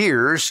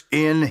appears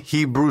in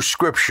Hebrew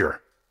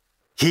Scripture.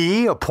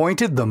 He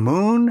appointed the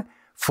moon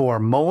for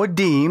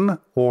Moedim,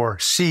 or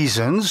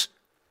seasons.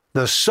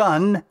 The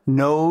sun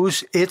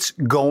knows it's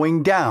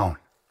going down.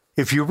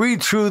 If you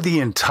read through the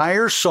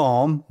entire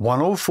Psalm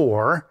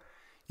 104,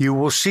 you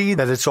will see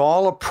that it's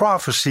all a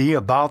prophecy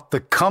about the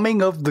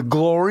coming of the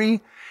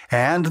glory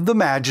and the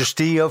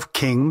majesty of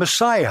King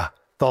Messiah,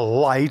 the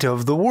light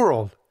of the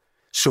world.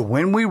 So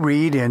when we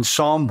read in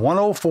Psalm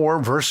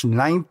 104, verse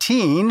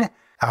 19,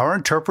 our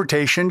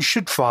interpretation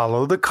should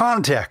follow the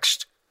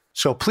context.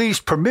 So please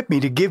permit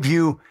me to give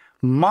you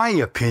my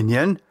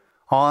opinion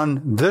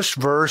on this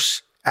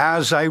verse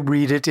as I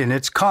read it in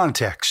its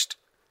context.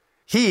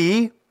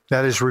 He,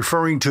 that is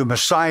referring to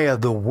Messiah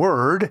the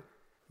Word,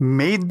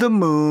 made the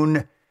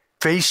moon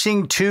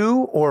facing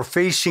to or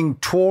facing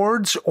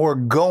towards or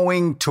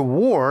going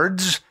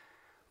towards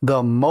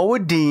the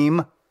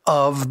Moedim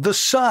of the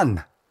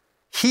sun.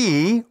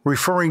 He,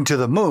 referring to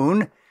the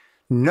moon,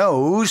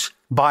 knows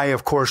by,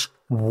 of course,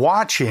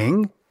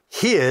 watching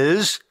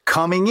his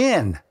coming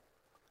in,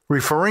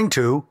 referring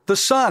to the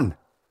sun.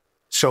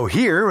 So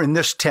here in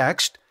this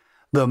text,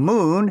 the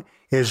moon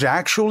is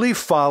actually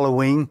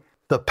following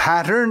the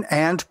pattern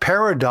and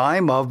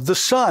paradigm of the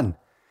sun,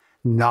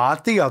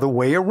 not the other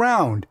way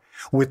around,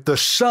 with the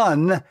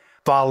sun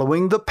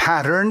following the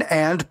pattern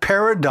and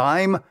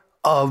paradigm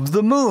of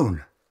the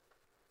moon.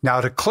 Now,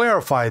 to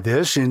clarify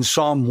this, in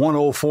Psalm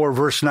 104,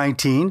 verse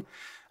 19,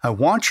 I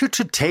want you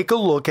to take a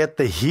look at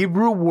the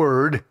Hebrew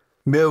word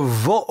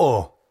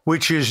mevo'o,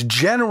 which is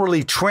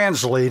generally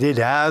translated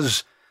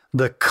as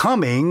the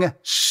coming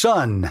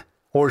sun,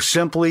 or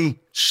simply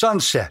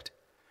sunset.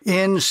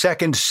 In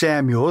 2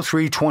 Samuel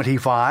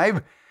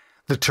 3:25,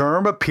 the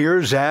term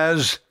appears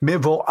as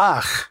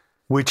mivoach,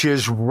 which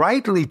is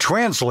rightly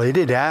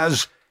translated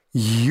as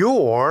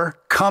your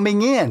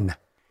coming in.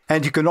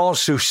 And you can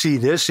also see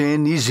this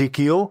in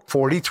Ezekiel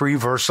 43,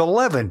 verse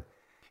 11.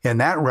 In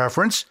that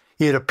reference,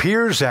 it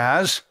appears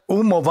as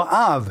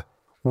umova'av,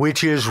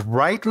 which is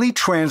rightly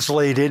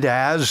translated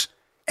as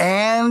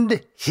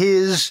and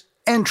his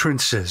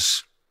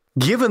entrances.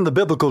 Given the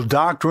biblical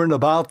doctrine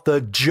about the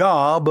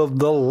job of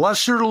the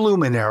lesser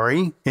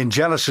luminary in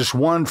Genesis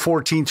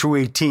 1:14 through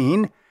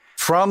 18,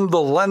 from the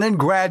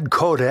Leningrad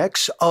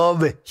Codex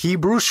of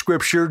Hebrew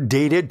Scripture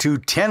dated to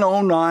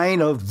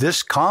 1009 of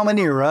this Common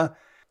Era,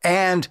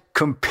 and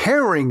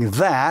comparing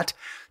that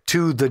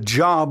to the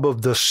job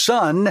of the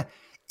sun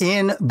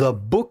in the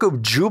Book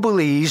of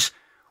Jubilees,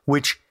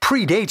 which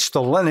predates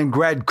the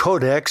Leningrad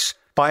Codex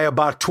by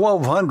about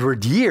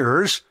 1,200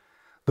 years,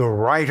 the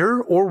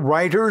writer or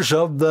writers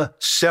of the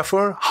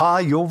Sefer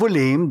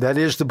HaYovelim, that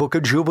is the Book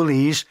of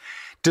Jubilees,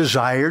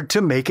 desired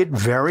to make it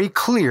very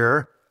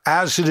clear,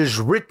 as it is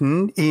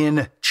written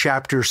in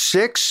chapter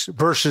 6,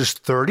 verses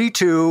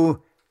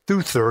 32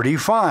 through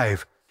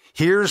 35.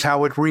 Here's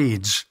how it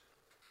reads.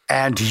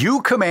 And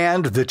you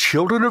command the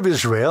children of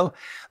Israel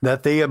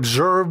that they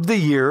observe the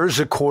years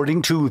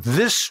according to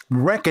this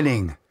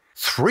reckoning,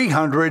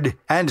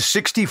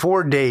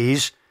 364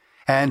 days,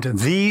 and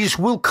these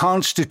will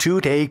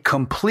constitute a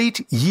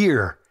complete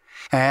year,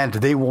 and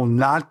they will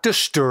not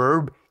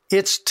disturb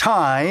its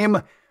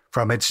time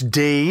from its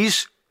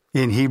days,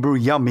 in Hebrew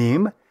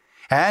yamim,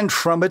 and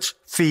from its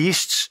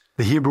feasts,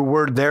 the Hebrew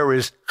word there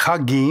is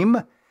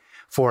chagim,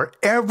 for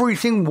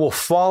everything will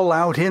fall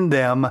out in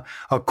them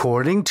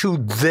according to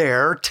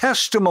their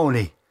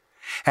testimony,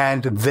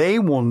 and they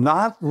will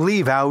not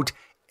leave out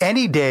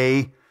any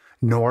day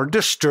nor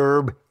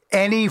disturb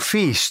any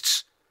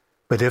feasts.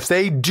 But if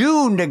they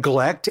do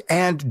neglect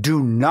and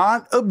do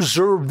not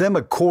observe them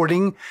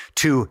according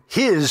to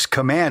his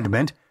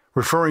commandment,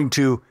 referring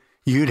to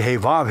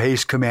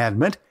Yud-Heh-Vav-Heh's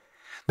commandment,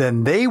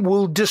 then they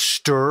will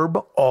disturb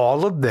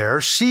all of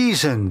their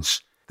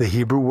seasons. The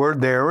Hebrew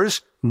word there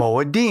is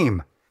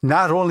moedim.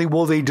 Not only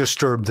will they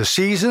disturb the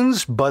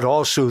seasons, but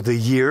also the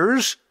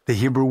years, the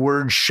Hebrew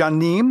word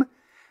shanim.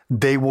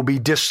 They will be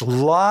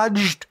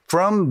dislodged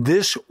from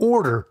this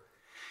order,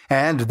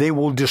 and they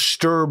will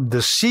disturb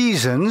the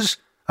seasons,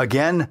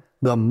 again,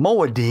 the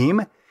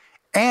moedim,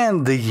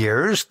 and the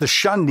years, the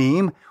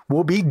shanim,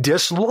 will be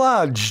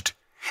dislodged,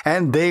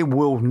 and they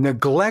will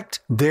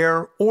neglect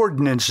their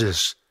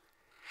ordinances.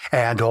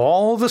 And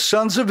all the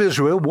sons of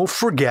Israel will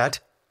forget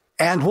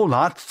and will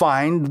not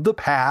find the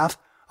path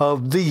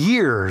of the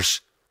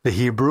years. The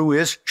Hebrew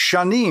is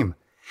shanim.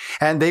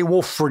 And they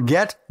will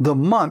forget the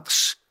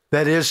months,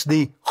 that is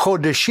the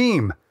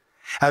chodeshim,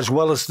 as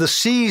well as the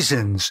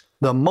seasons,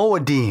 the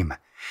moedim,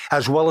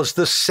 as well as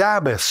the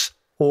Sabbaths,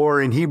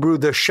 or in Hebrew,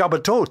 the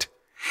Shabbatot.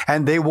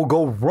 And they will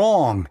go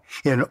wrong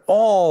in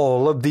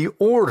all of the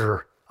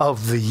order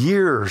of the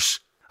years.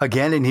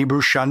 Again, in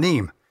Hebrew,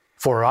 shanim.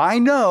 For I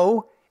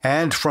know,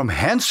 and from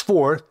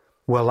henceforth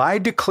will I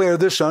declare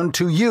this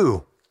unto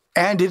you.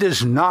 And it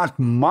is not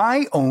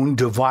my own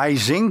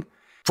devising,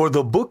 for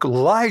the book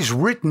lies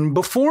written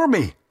before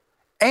me,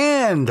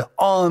 and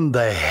on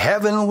the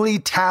heavenly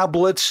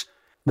tablets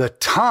the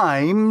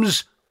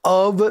times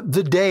of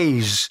the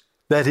days,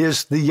 that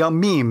is the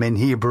yamim in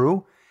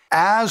Hebrew,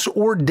 as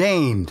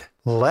ordained,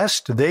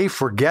 lest they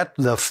forget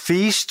the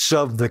feasts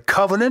of the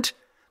covenant,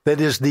 that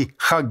is the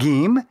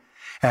chagim,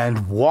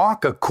 and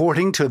walk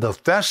according to the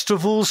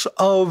festivals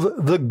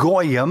of the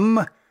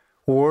goyim,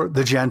 or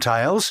the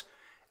Gentiles,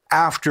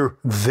 after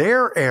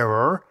their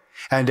error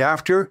and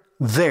after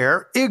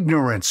their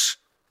ignorance.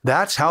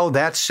 That's how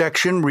that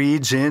section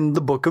reads in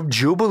the book of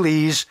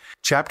Jubilees,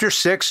 chapter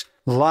 6,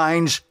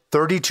 lines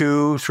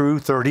 32 through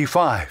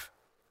 35.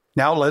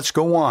 Now let's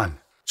go on.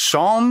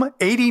 Psalm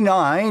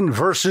 89,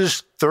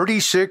 verses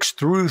 36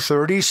 through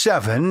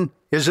 37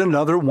 is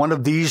another one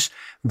of these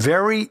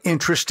very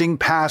interesting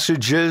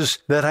passages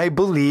that I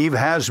believe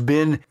has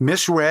been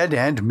misread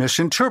and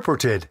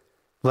misinterpreted.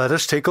 Let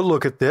us take a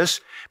look at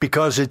this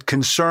because it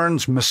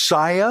concerns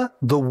Messiah,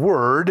 the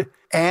Word,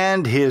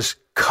 and his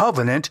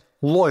covenant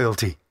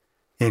loyalty.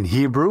 In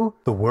Hebrew,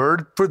 the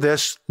word for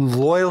this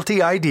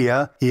loyalty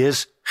idea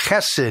is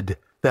chesed.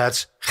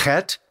 That's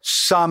chet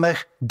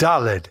samech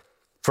daled.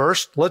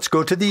 First, let's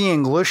go to the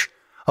English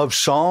of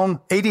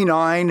Psalm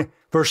 89,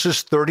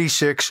 verses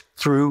 36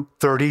 through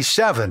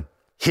 37.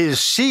 His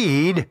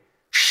seed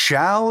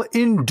shall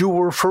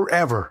endure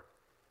forever,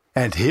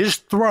 and his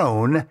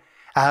throne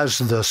as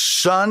the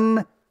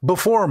sun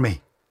before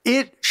me.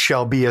 It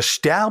shall be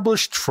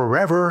established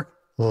forever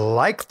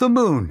like the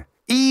moon,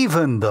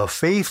 even the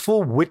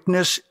faithful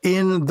witness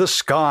in the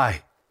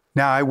sky.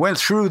 Now, I went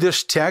through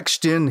this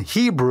text in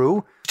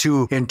Hebrew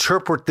to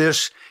interpret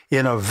this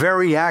in a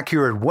very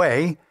accurate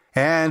way,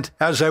 and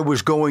as I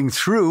was going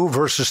through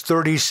verses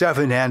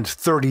 37 and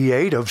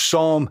 38 of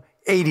Psalm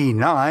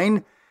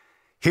 89,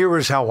 here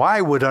is how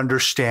I would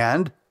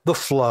understand the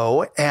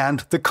flow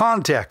and the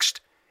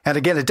context. And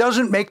again, it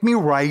doesn't make me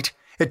right.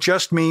 It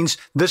just means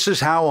this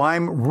is how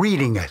I'm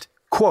reading it.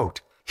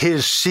 Quote,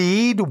 his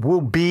seed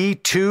will be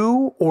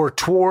to or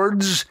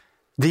towards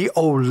the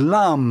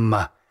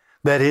olam,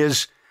 that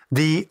is,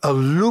 the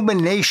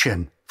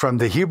illumination, from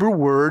the Hebrew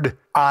word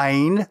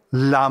ein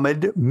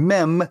lamed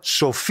mem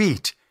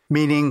sofit,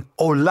 meaning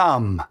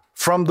olam,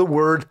 from the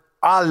word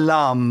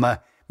alam,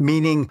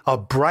 meaning a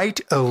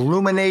bright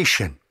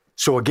illumination.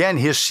 So again,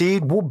 his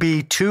seed will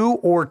be to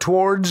or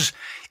towards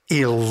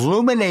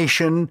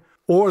illumination,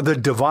 or the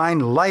divine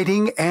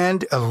lighting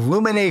and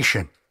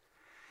illumination.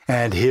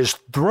 And his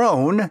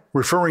throne,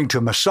 referring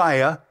to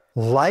Messiah,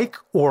 like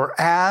or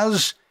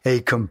as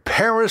a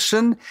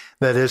comparison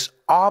that is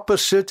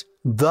opposite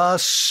the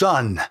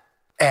sun.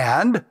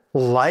 And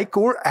like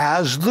or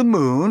as the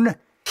moon,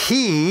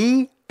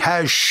 he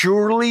has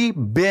surely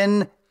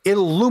been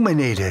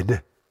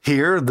illuminated.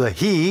 Here, the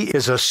he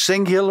is a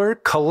singular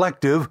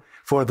collective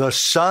for the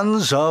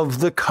sons of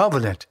the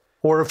covenant.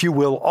 Or if you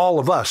will, all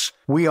of us.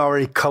 We are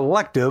a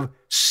collective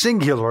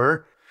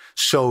singular.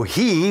 So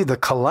he, the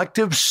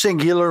collective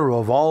singular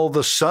of all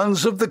the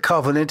sons of the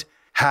covenant,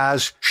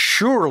 has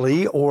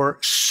surely or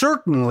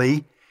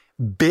certainly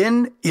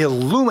been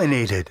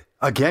illuminated.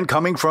 Again,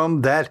 coming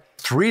from that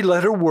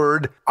three-letter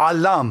word,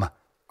 alam,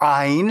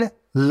 ein,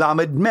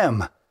 lamed,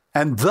 mem.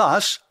 And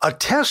thus, a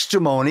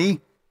testimony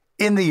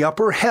in the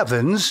upper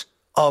heavens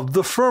of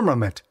the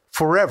firmament,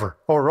 forever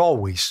or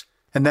always.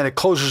 And then it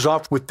closes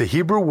off with the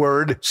Hebrew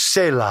word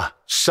selah,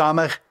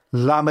 samech,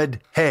 lamed,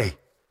 hey.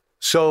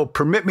 So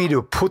permit me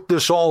to put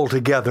this all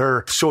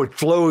together so it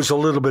flows a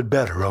little bit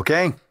better,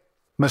 okay?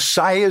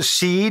 Messiah's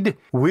seed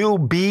will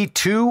be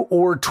to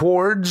or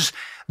towards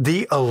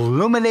the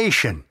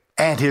illumination,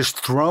 and his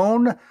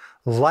throne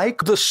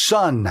like the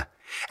sun,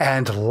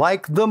 and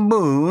like the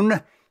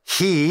moon,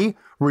 he,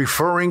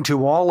 referring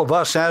to all of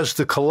us as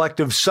the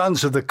collective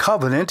sons of the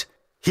covenant,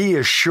 he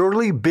has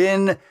surely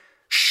been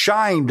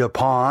shined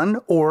upon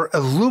or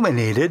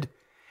illuminated,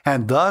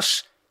 and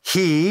thus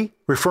he,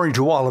 referring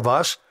to all of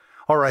us,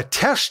 are a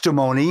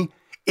testimony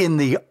in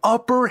the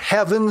upper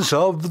heavens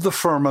of the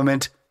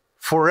firmament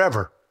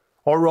forever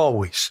or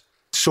always.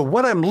 So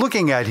what I'm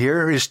looking at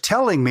here is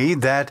telling me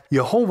that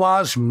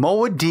Yehovah's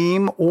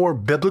Moedim, or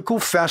biblical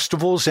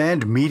festivals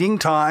and meeting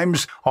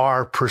times,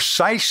 are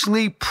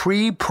precisely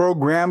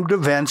pre-programmed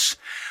events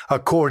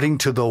according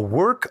to the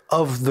work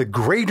of the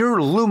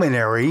greater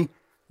luminary,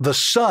 the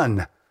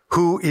sun,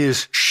 who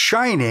is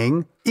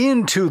shining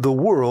into the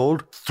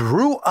world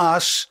through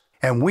us,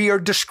 and we are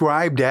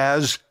described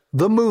as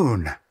the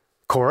moon.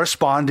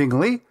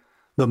 Correspondingly,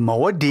 the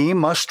Moedim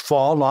must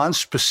fall on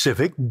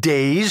specific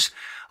days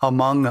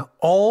among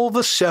all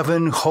the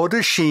 7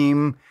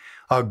 Chodeshim,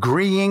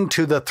 agreeing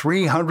to the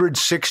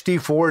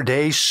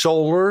 364-day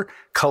solar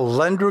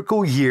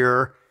calendrical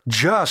year,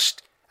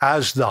 just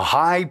as the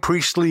high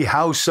priestly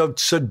house of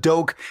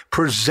Tzadok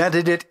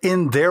presented it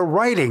in their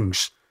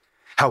writings.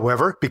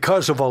 However,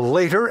 because of a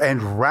later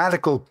and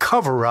radical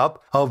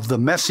cover-up of the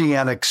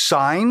messianic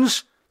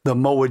signs, the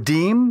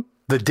Moedim,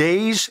 the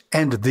days,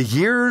 and the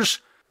years,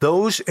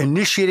 those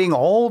initiating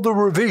all the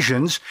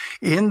revisions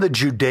in the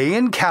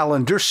Judean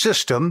calendar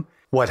system,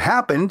 what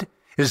happened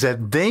is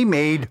that they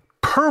made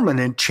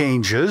permanent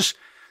changes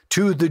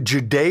to the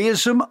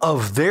Judaism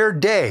of their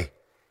day.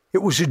 It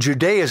was a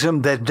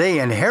Judaism that they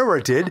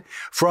inherited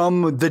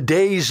from the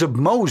days of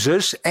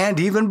Moses and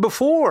even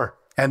before.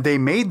 And they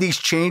made these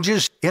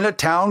changes in a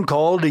town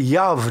called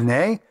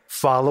Yavne,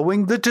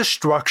 following the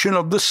destruction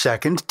of the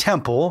Second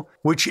Temple,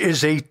 which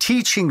is a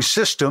teaching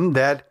system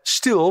that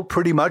still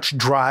pretty much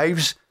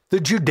drives the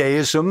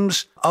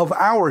Judaisms of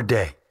our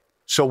day.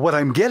 So what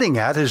I'm getting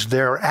at is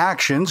their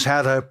actions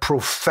had a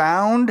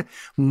profound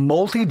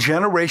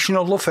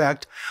multi-generational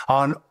effect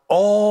on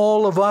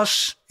all of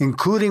us,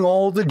 including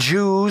all the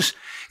Jews,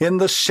 in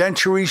the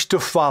centuries to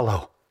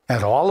follow.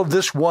 And all of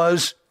this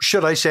was,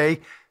 should I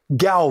say,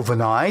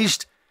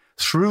 galvanized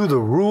through the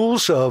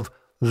rules of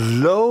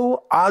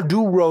Lo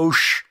Adu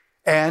Rosh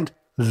and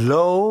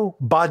Lo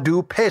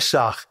Badu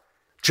Pesach,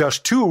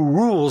 just 2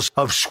 rules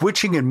of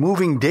switching and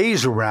moving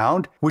days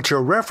around, which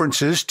are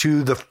references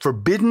to the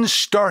forbidden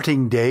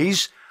starting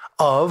days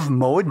of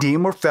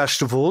Moedim, or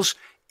festivals,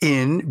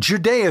 in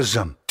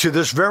Judaism to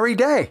this very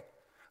day.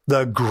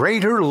 The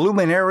greater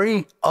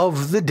luminary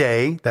of the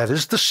day, that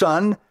is the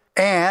sun,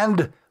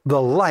 and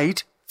the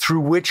light through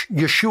which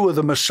Yeshua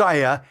the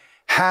Messiah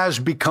has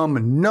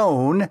become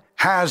known,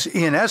 has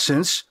in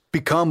essence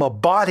become a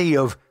body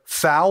of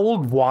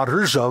fouled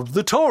waters of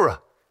the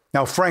Torah.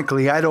 Now,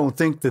 frankly, I don't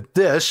think that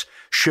this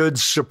should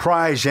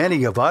surprise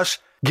any of us,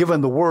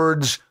 given the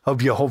words of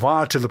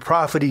Yehovah to the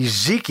prophet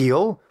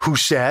Ezekiel, who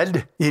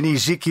said in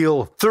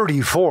Ezekiel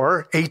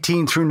 34,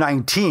 18 through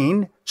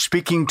 19,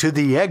 speaking to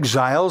the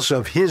exiles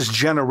of his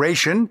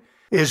generation,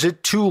 "Is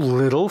it too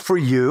little for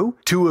you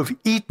to have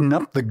eaten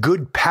up the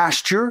good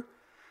pasture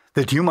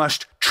that you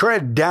must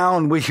tread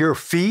down with your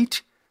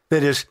feet?"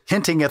 That is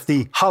hinting at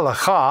the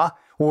halakha,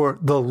 or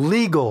the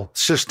legal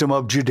system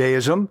of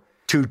Judaism,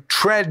 to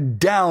tread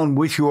down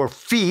with your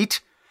feet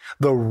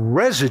the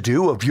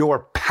residue of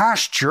your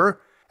pasture,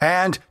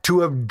 and to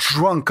have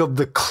drunk of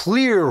the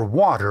clear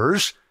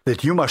waters,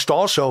 that you must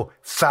also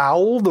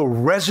foul the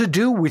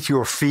residue with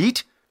your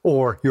feet,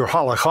 or your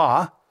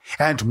halakha,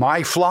 and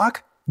my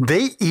flock,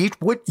 they eat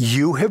what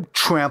you have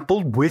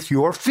trampled with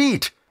your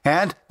feet,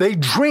 and they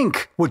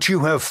drink what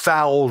you have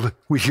fouled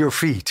with your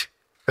feet.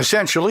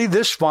 Essentially,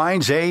 this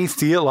finds a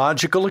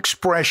theological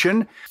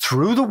expression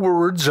through the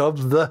words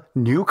of the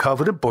New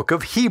Covenant book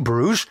of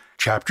Hebrews,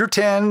 chapter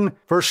 10,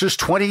 verses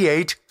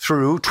 28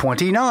 through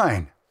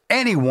 29.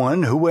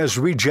 Anyone who has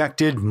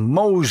rejected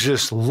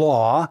Moses'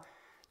 law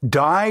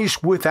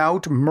dies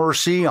without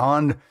mercy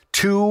on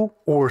 2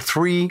 or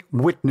 3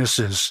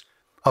 witnesses.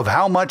 Of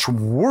how much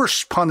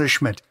worse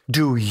punishment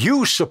do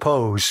you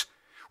suppose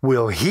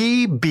will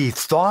he be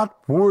thought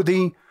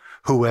worthy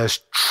who has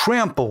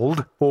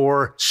trampled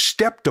or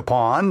stepped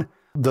upon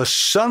the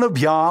Son of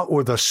Yah,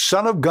 or the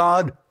Son of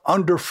God,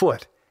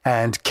 underfoot,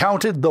 and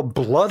counted the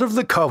blood of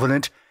the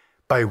covenant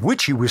by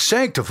which he was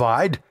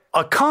sanctified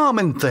a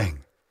common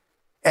thing,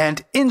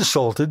 and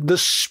insulted the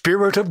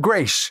Spirit of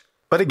grace?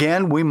 But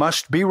again, we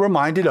must be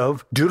reminded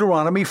of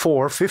Deuteronomy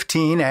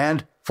 4:15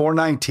 and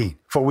 4:19.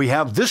 For we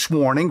have this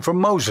warning from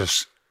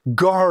Moses: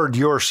 "Guard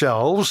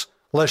yourselves,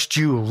 lest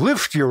you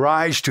lift your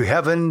eyes to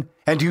heaven,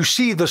 and you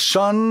see the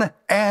sun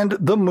and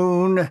the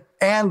moon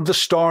and the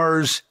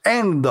stars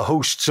and the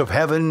hosts of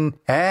heaven,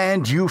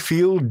 and you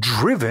feel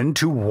driven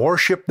to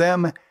worship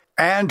them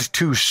and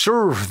to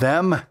serve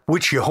them,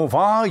 which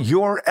Yehovah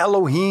your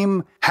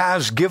Elohim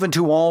has given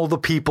to all the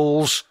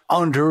peoples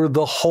under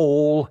the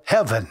whole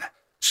heaven."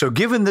 So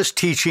given this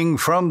teaching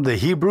from the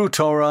Hebrew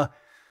Torah,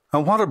 I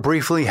want to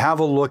briefly have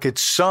a look at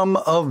some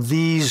of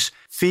these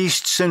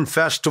feasts and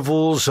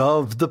festivals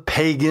of the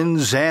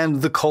pagans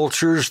and the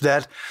cultures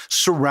that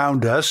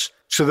surround us,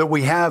 so that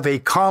we have a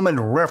common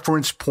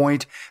reference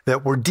point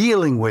that we're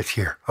dealing with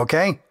here,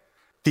 okay?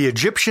 The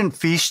Egyptian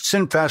feasts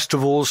and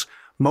festivals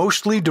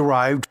mostly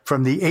derived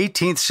from the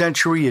 18th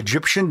century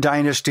Egyptian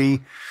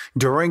dynasty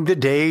during the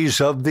days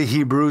of the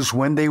Hebrews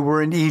when they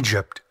were in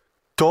Egypt.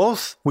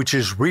 Thoth, which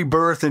is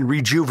rebirth and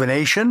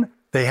rejuvenation.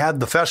 They had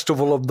the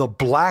festival of the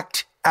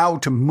blacked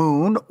out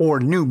moon or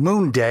new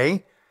moon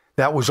day.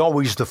 That was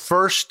always the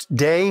first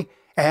day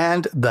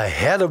and the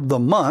head of the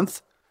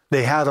month.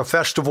 They had a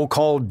festival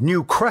called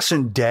New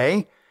Crescent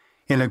Day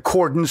in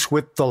accordance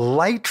with the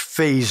light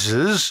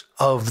phases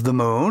of the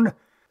moon.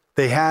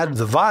 They had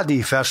the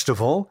Vadi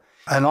festival,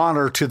 an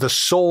honor to the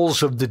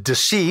souls of the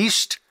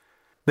deceased.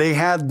 They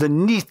had the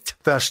Neith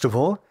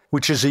festival,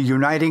 which is a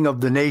uniting of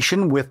the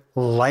nation with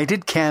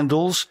lighted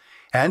candles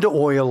and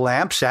oil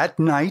lamps at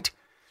night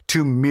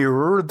to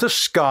mirror the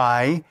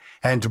sky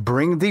and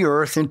bring the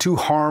earth into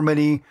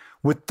harmony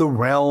with the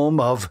realm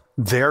of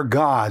their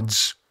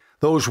gods.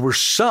 Those were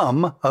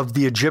some of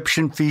the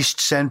Egyptian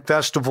feasts and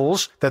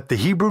festivals that the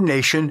Hebrew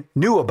nation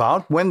knew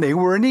about when they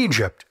were in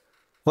Egypt.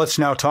 Let's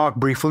now talk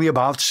briefly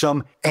about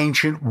some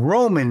ancient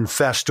Roman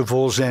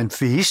festivals and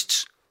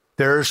feasts.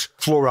 There's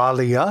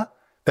Floralia,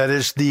 that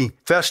is the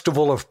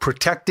festival of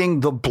protecting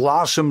the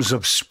blossoms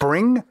of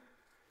spring.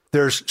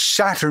 There's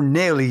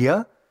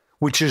Saturnalia,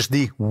 which is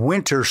the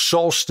winter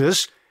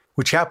solstice,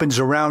 which happens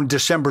around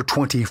December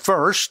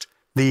 21st.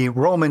 The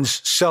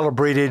Romans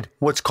celebrated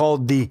what's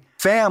called the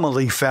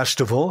Family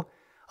Festival,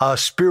 a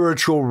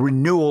spiritual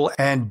renewal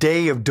and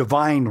day of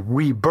divine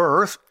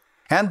rebirth,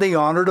 and they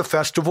honored a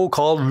festival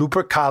called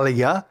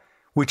Lupercalia,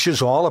 which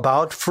is all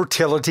about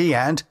fertility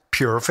and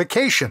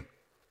purification.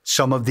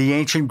 Some of the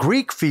ancient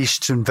Greek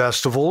feasts and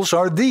festivals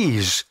are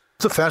these: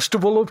 the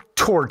festival of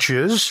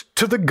torches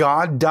to the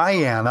god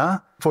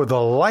Diana for the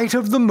light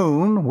of the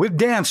moon with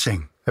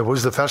dancing. There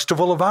was the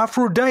festival of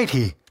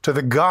Aphrodite to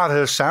the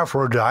goddess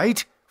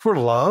Aphrodite for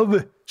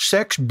love,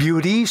 sex,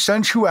 beauty,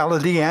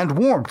 sensuality, and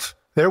warmth.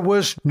 There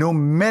was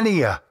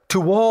Nomenia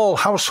to all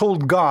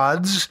household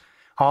gods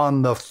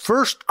on the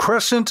first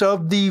crescent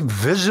of the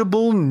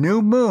visible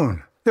new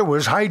moon. There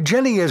was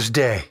Hygienia's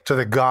Day to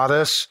the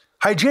goddess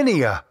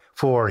Hygienia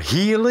for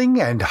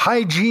healing and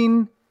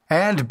hygiene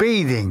and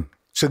bathing.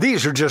 So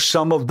these are just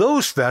some of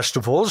those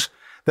festivals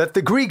that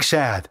the Greeks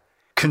had.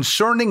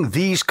 Concerning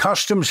these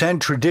customs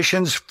and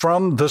traditions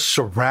from the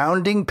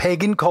surrounding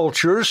pagan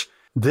cultures,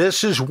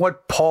 this is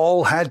what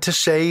Paul had to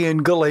say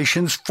in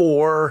Galatians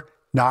 4,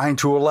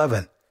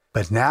 9-11.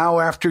 But now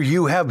after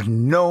you have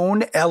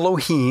known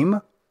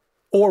Elohim,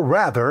 or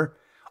rather,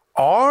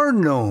 are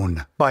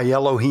known by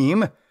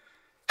Elohim,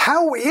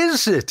 how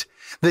is it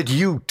that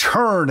you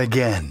turn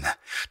again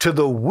to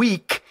the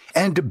weak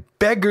and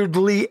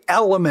beggarly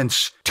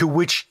elements to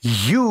which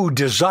you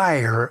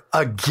desire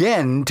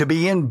again to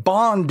be in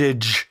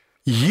bondage?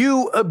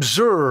 You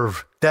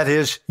observe, that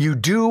is, you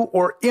do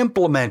or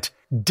implement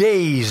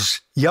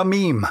days,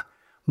 yamim,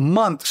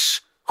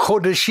 months,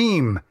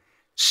 chodeshim,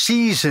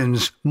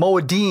 seasons,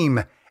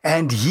 moedim,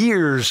 and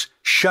years,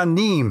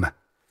 shanim.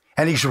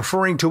 And he's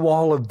referring to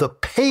all of the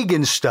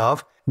pagan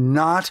stuff,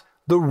 not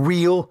the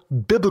real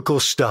biblical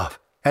stuff.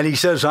 And he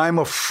says, I'm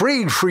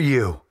afraid for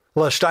you,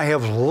 lest I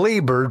have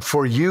labored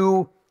for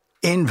you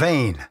in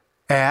vain.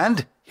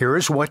 And here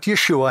is what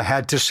Yeshua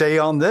had to say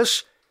on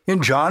this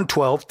in John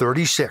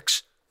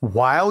 12:36.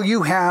 While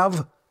you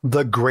have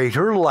the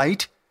greater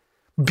light,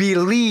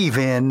 believe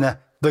in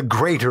the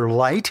greater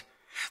light,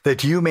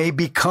 that you may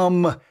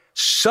become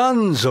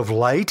sons of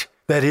light,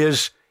 that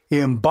is,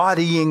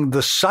 embodying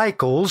the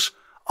cycles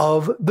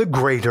of the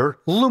greater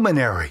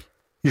luminary.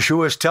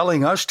 Yeshua is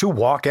telling us to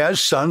walk as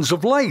sons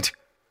of light,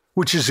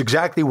 which is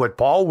exactly what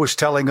Paul was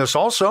telling us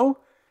also,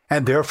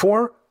 and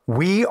therefore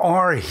we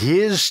are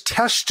his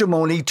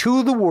testimony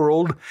to the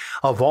world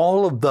of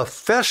all of the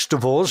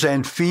festivals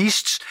and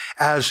feasts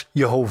as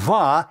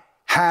Yehovah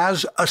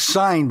has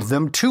assigned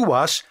them to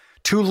us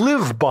to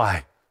live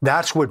by.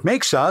 That's what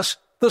makes us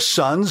the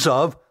sons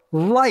of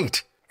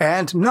light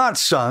and not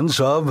sons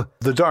of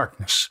the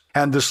darkness.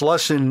 And this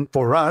lesson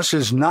for us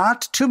is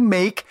not to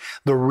make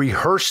the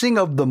rehearsing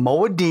of the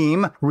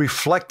Moedim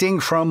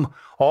reflecting from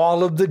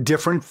all of the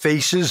different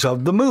faces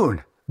of the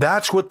moon.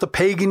 That's what the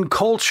pagan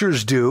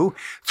cultures do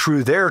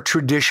through their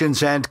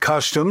traditions and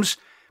customs,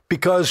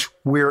 because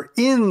we're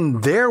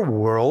in their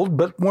world,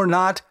 but we're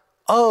not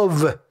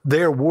of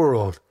their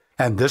world.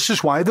 And this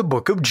is why the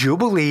book of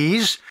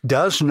Jubilees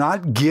does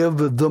not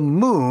give the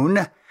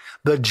moon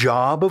the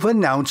job of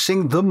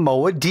announcing the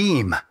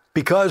Moedim,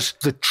 because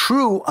the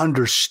true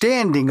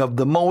understanding of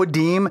the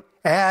Moedim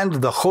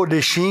and the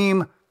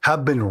Chodeshim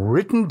have been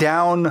written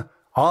down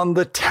on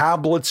the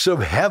tablets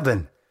of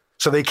heaven,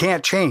 so they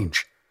can't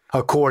change.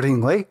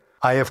 Accordingly,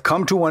 I have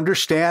come to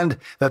understand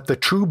that the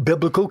true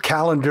biblical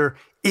calendar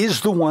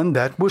is the one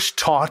that was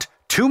taught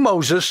to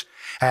Moses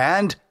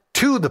and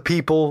to the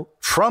people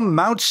from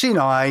Mount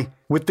Sinai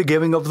with the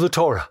giving of the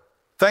Torah.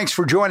 Thanks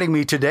for joining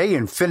me today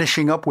in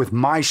finishing up with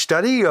my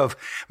study of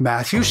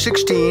Matthew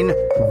 16,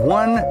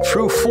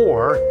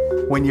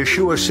 1-4, when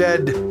Yeshua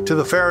said to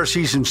the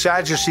Pharisees and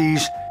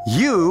Sadducees,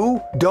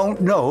 you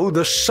don't know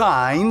the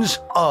signs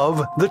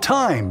of the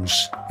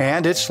times.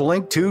 And it's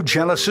linked to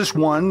Genesis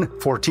 1,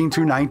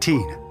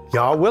 14-19.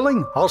 Yah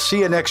willing, I'll see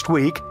you next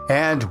week,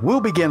 and we'll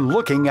begin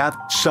looking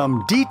at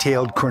some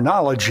detailed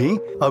chronology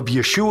of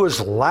Yeshua's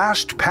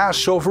last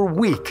Passover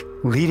week,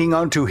 leading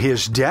unto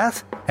his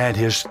death and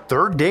his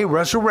third-day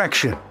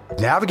resurrection.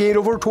 Navigate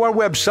over to our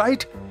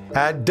website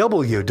at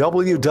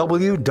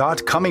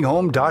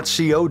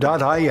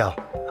www.cominghome.co.il.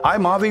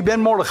 I'm Avi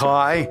Ben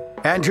Mordechai,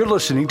 and you're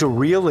listening to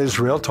Real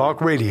Israel Talk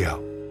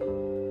Radio.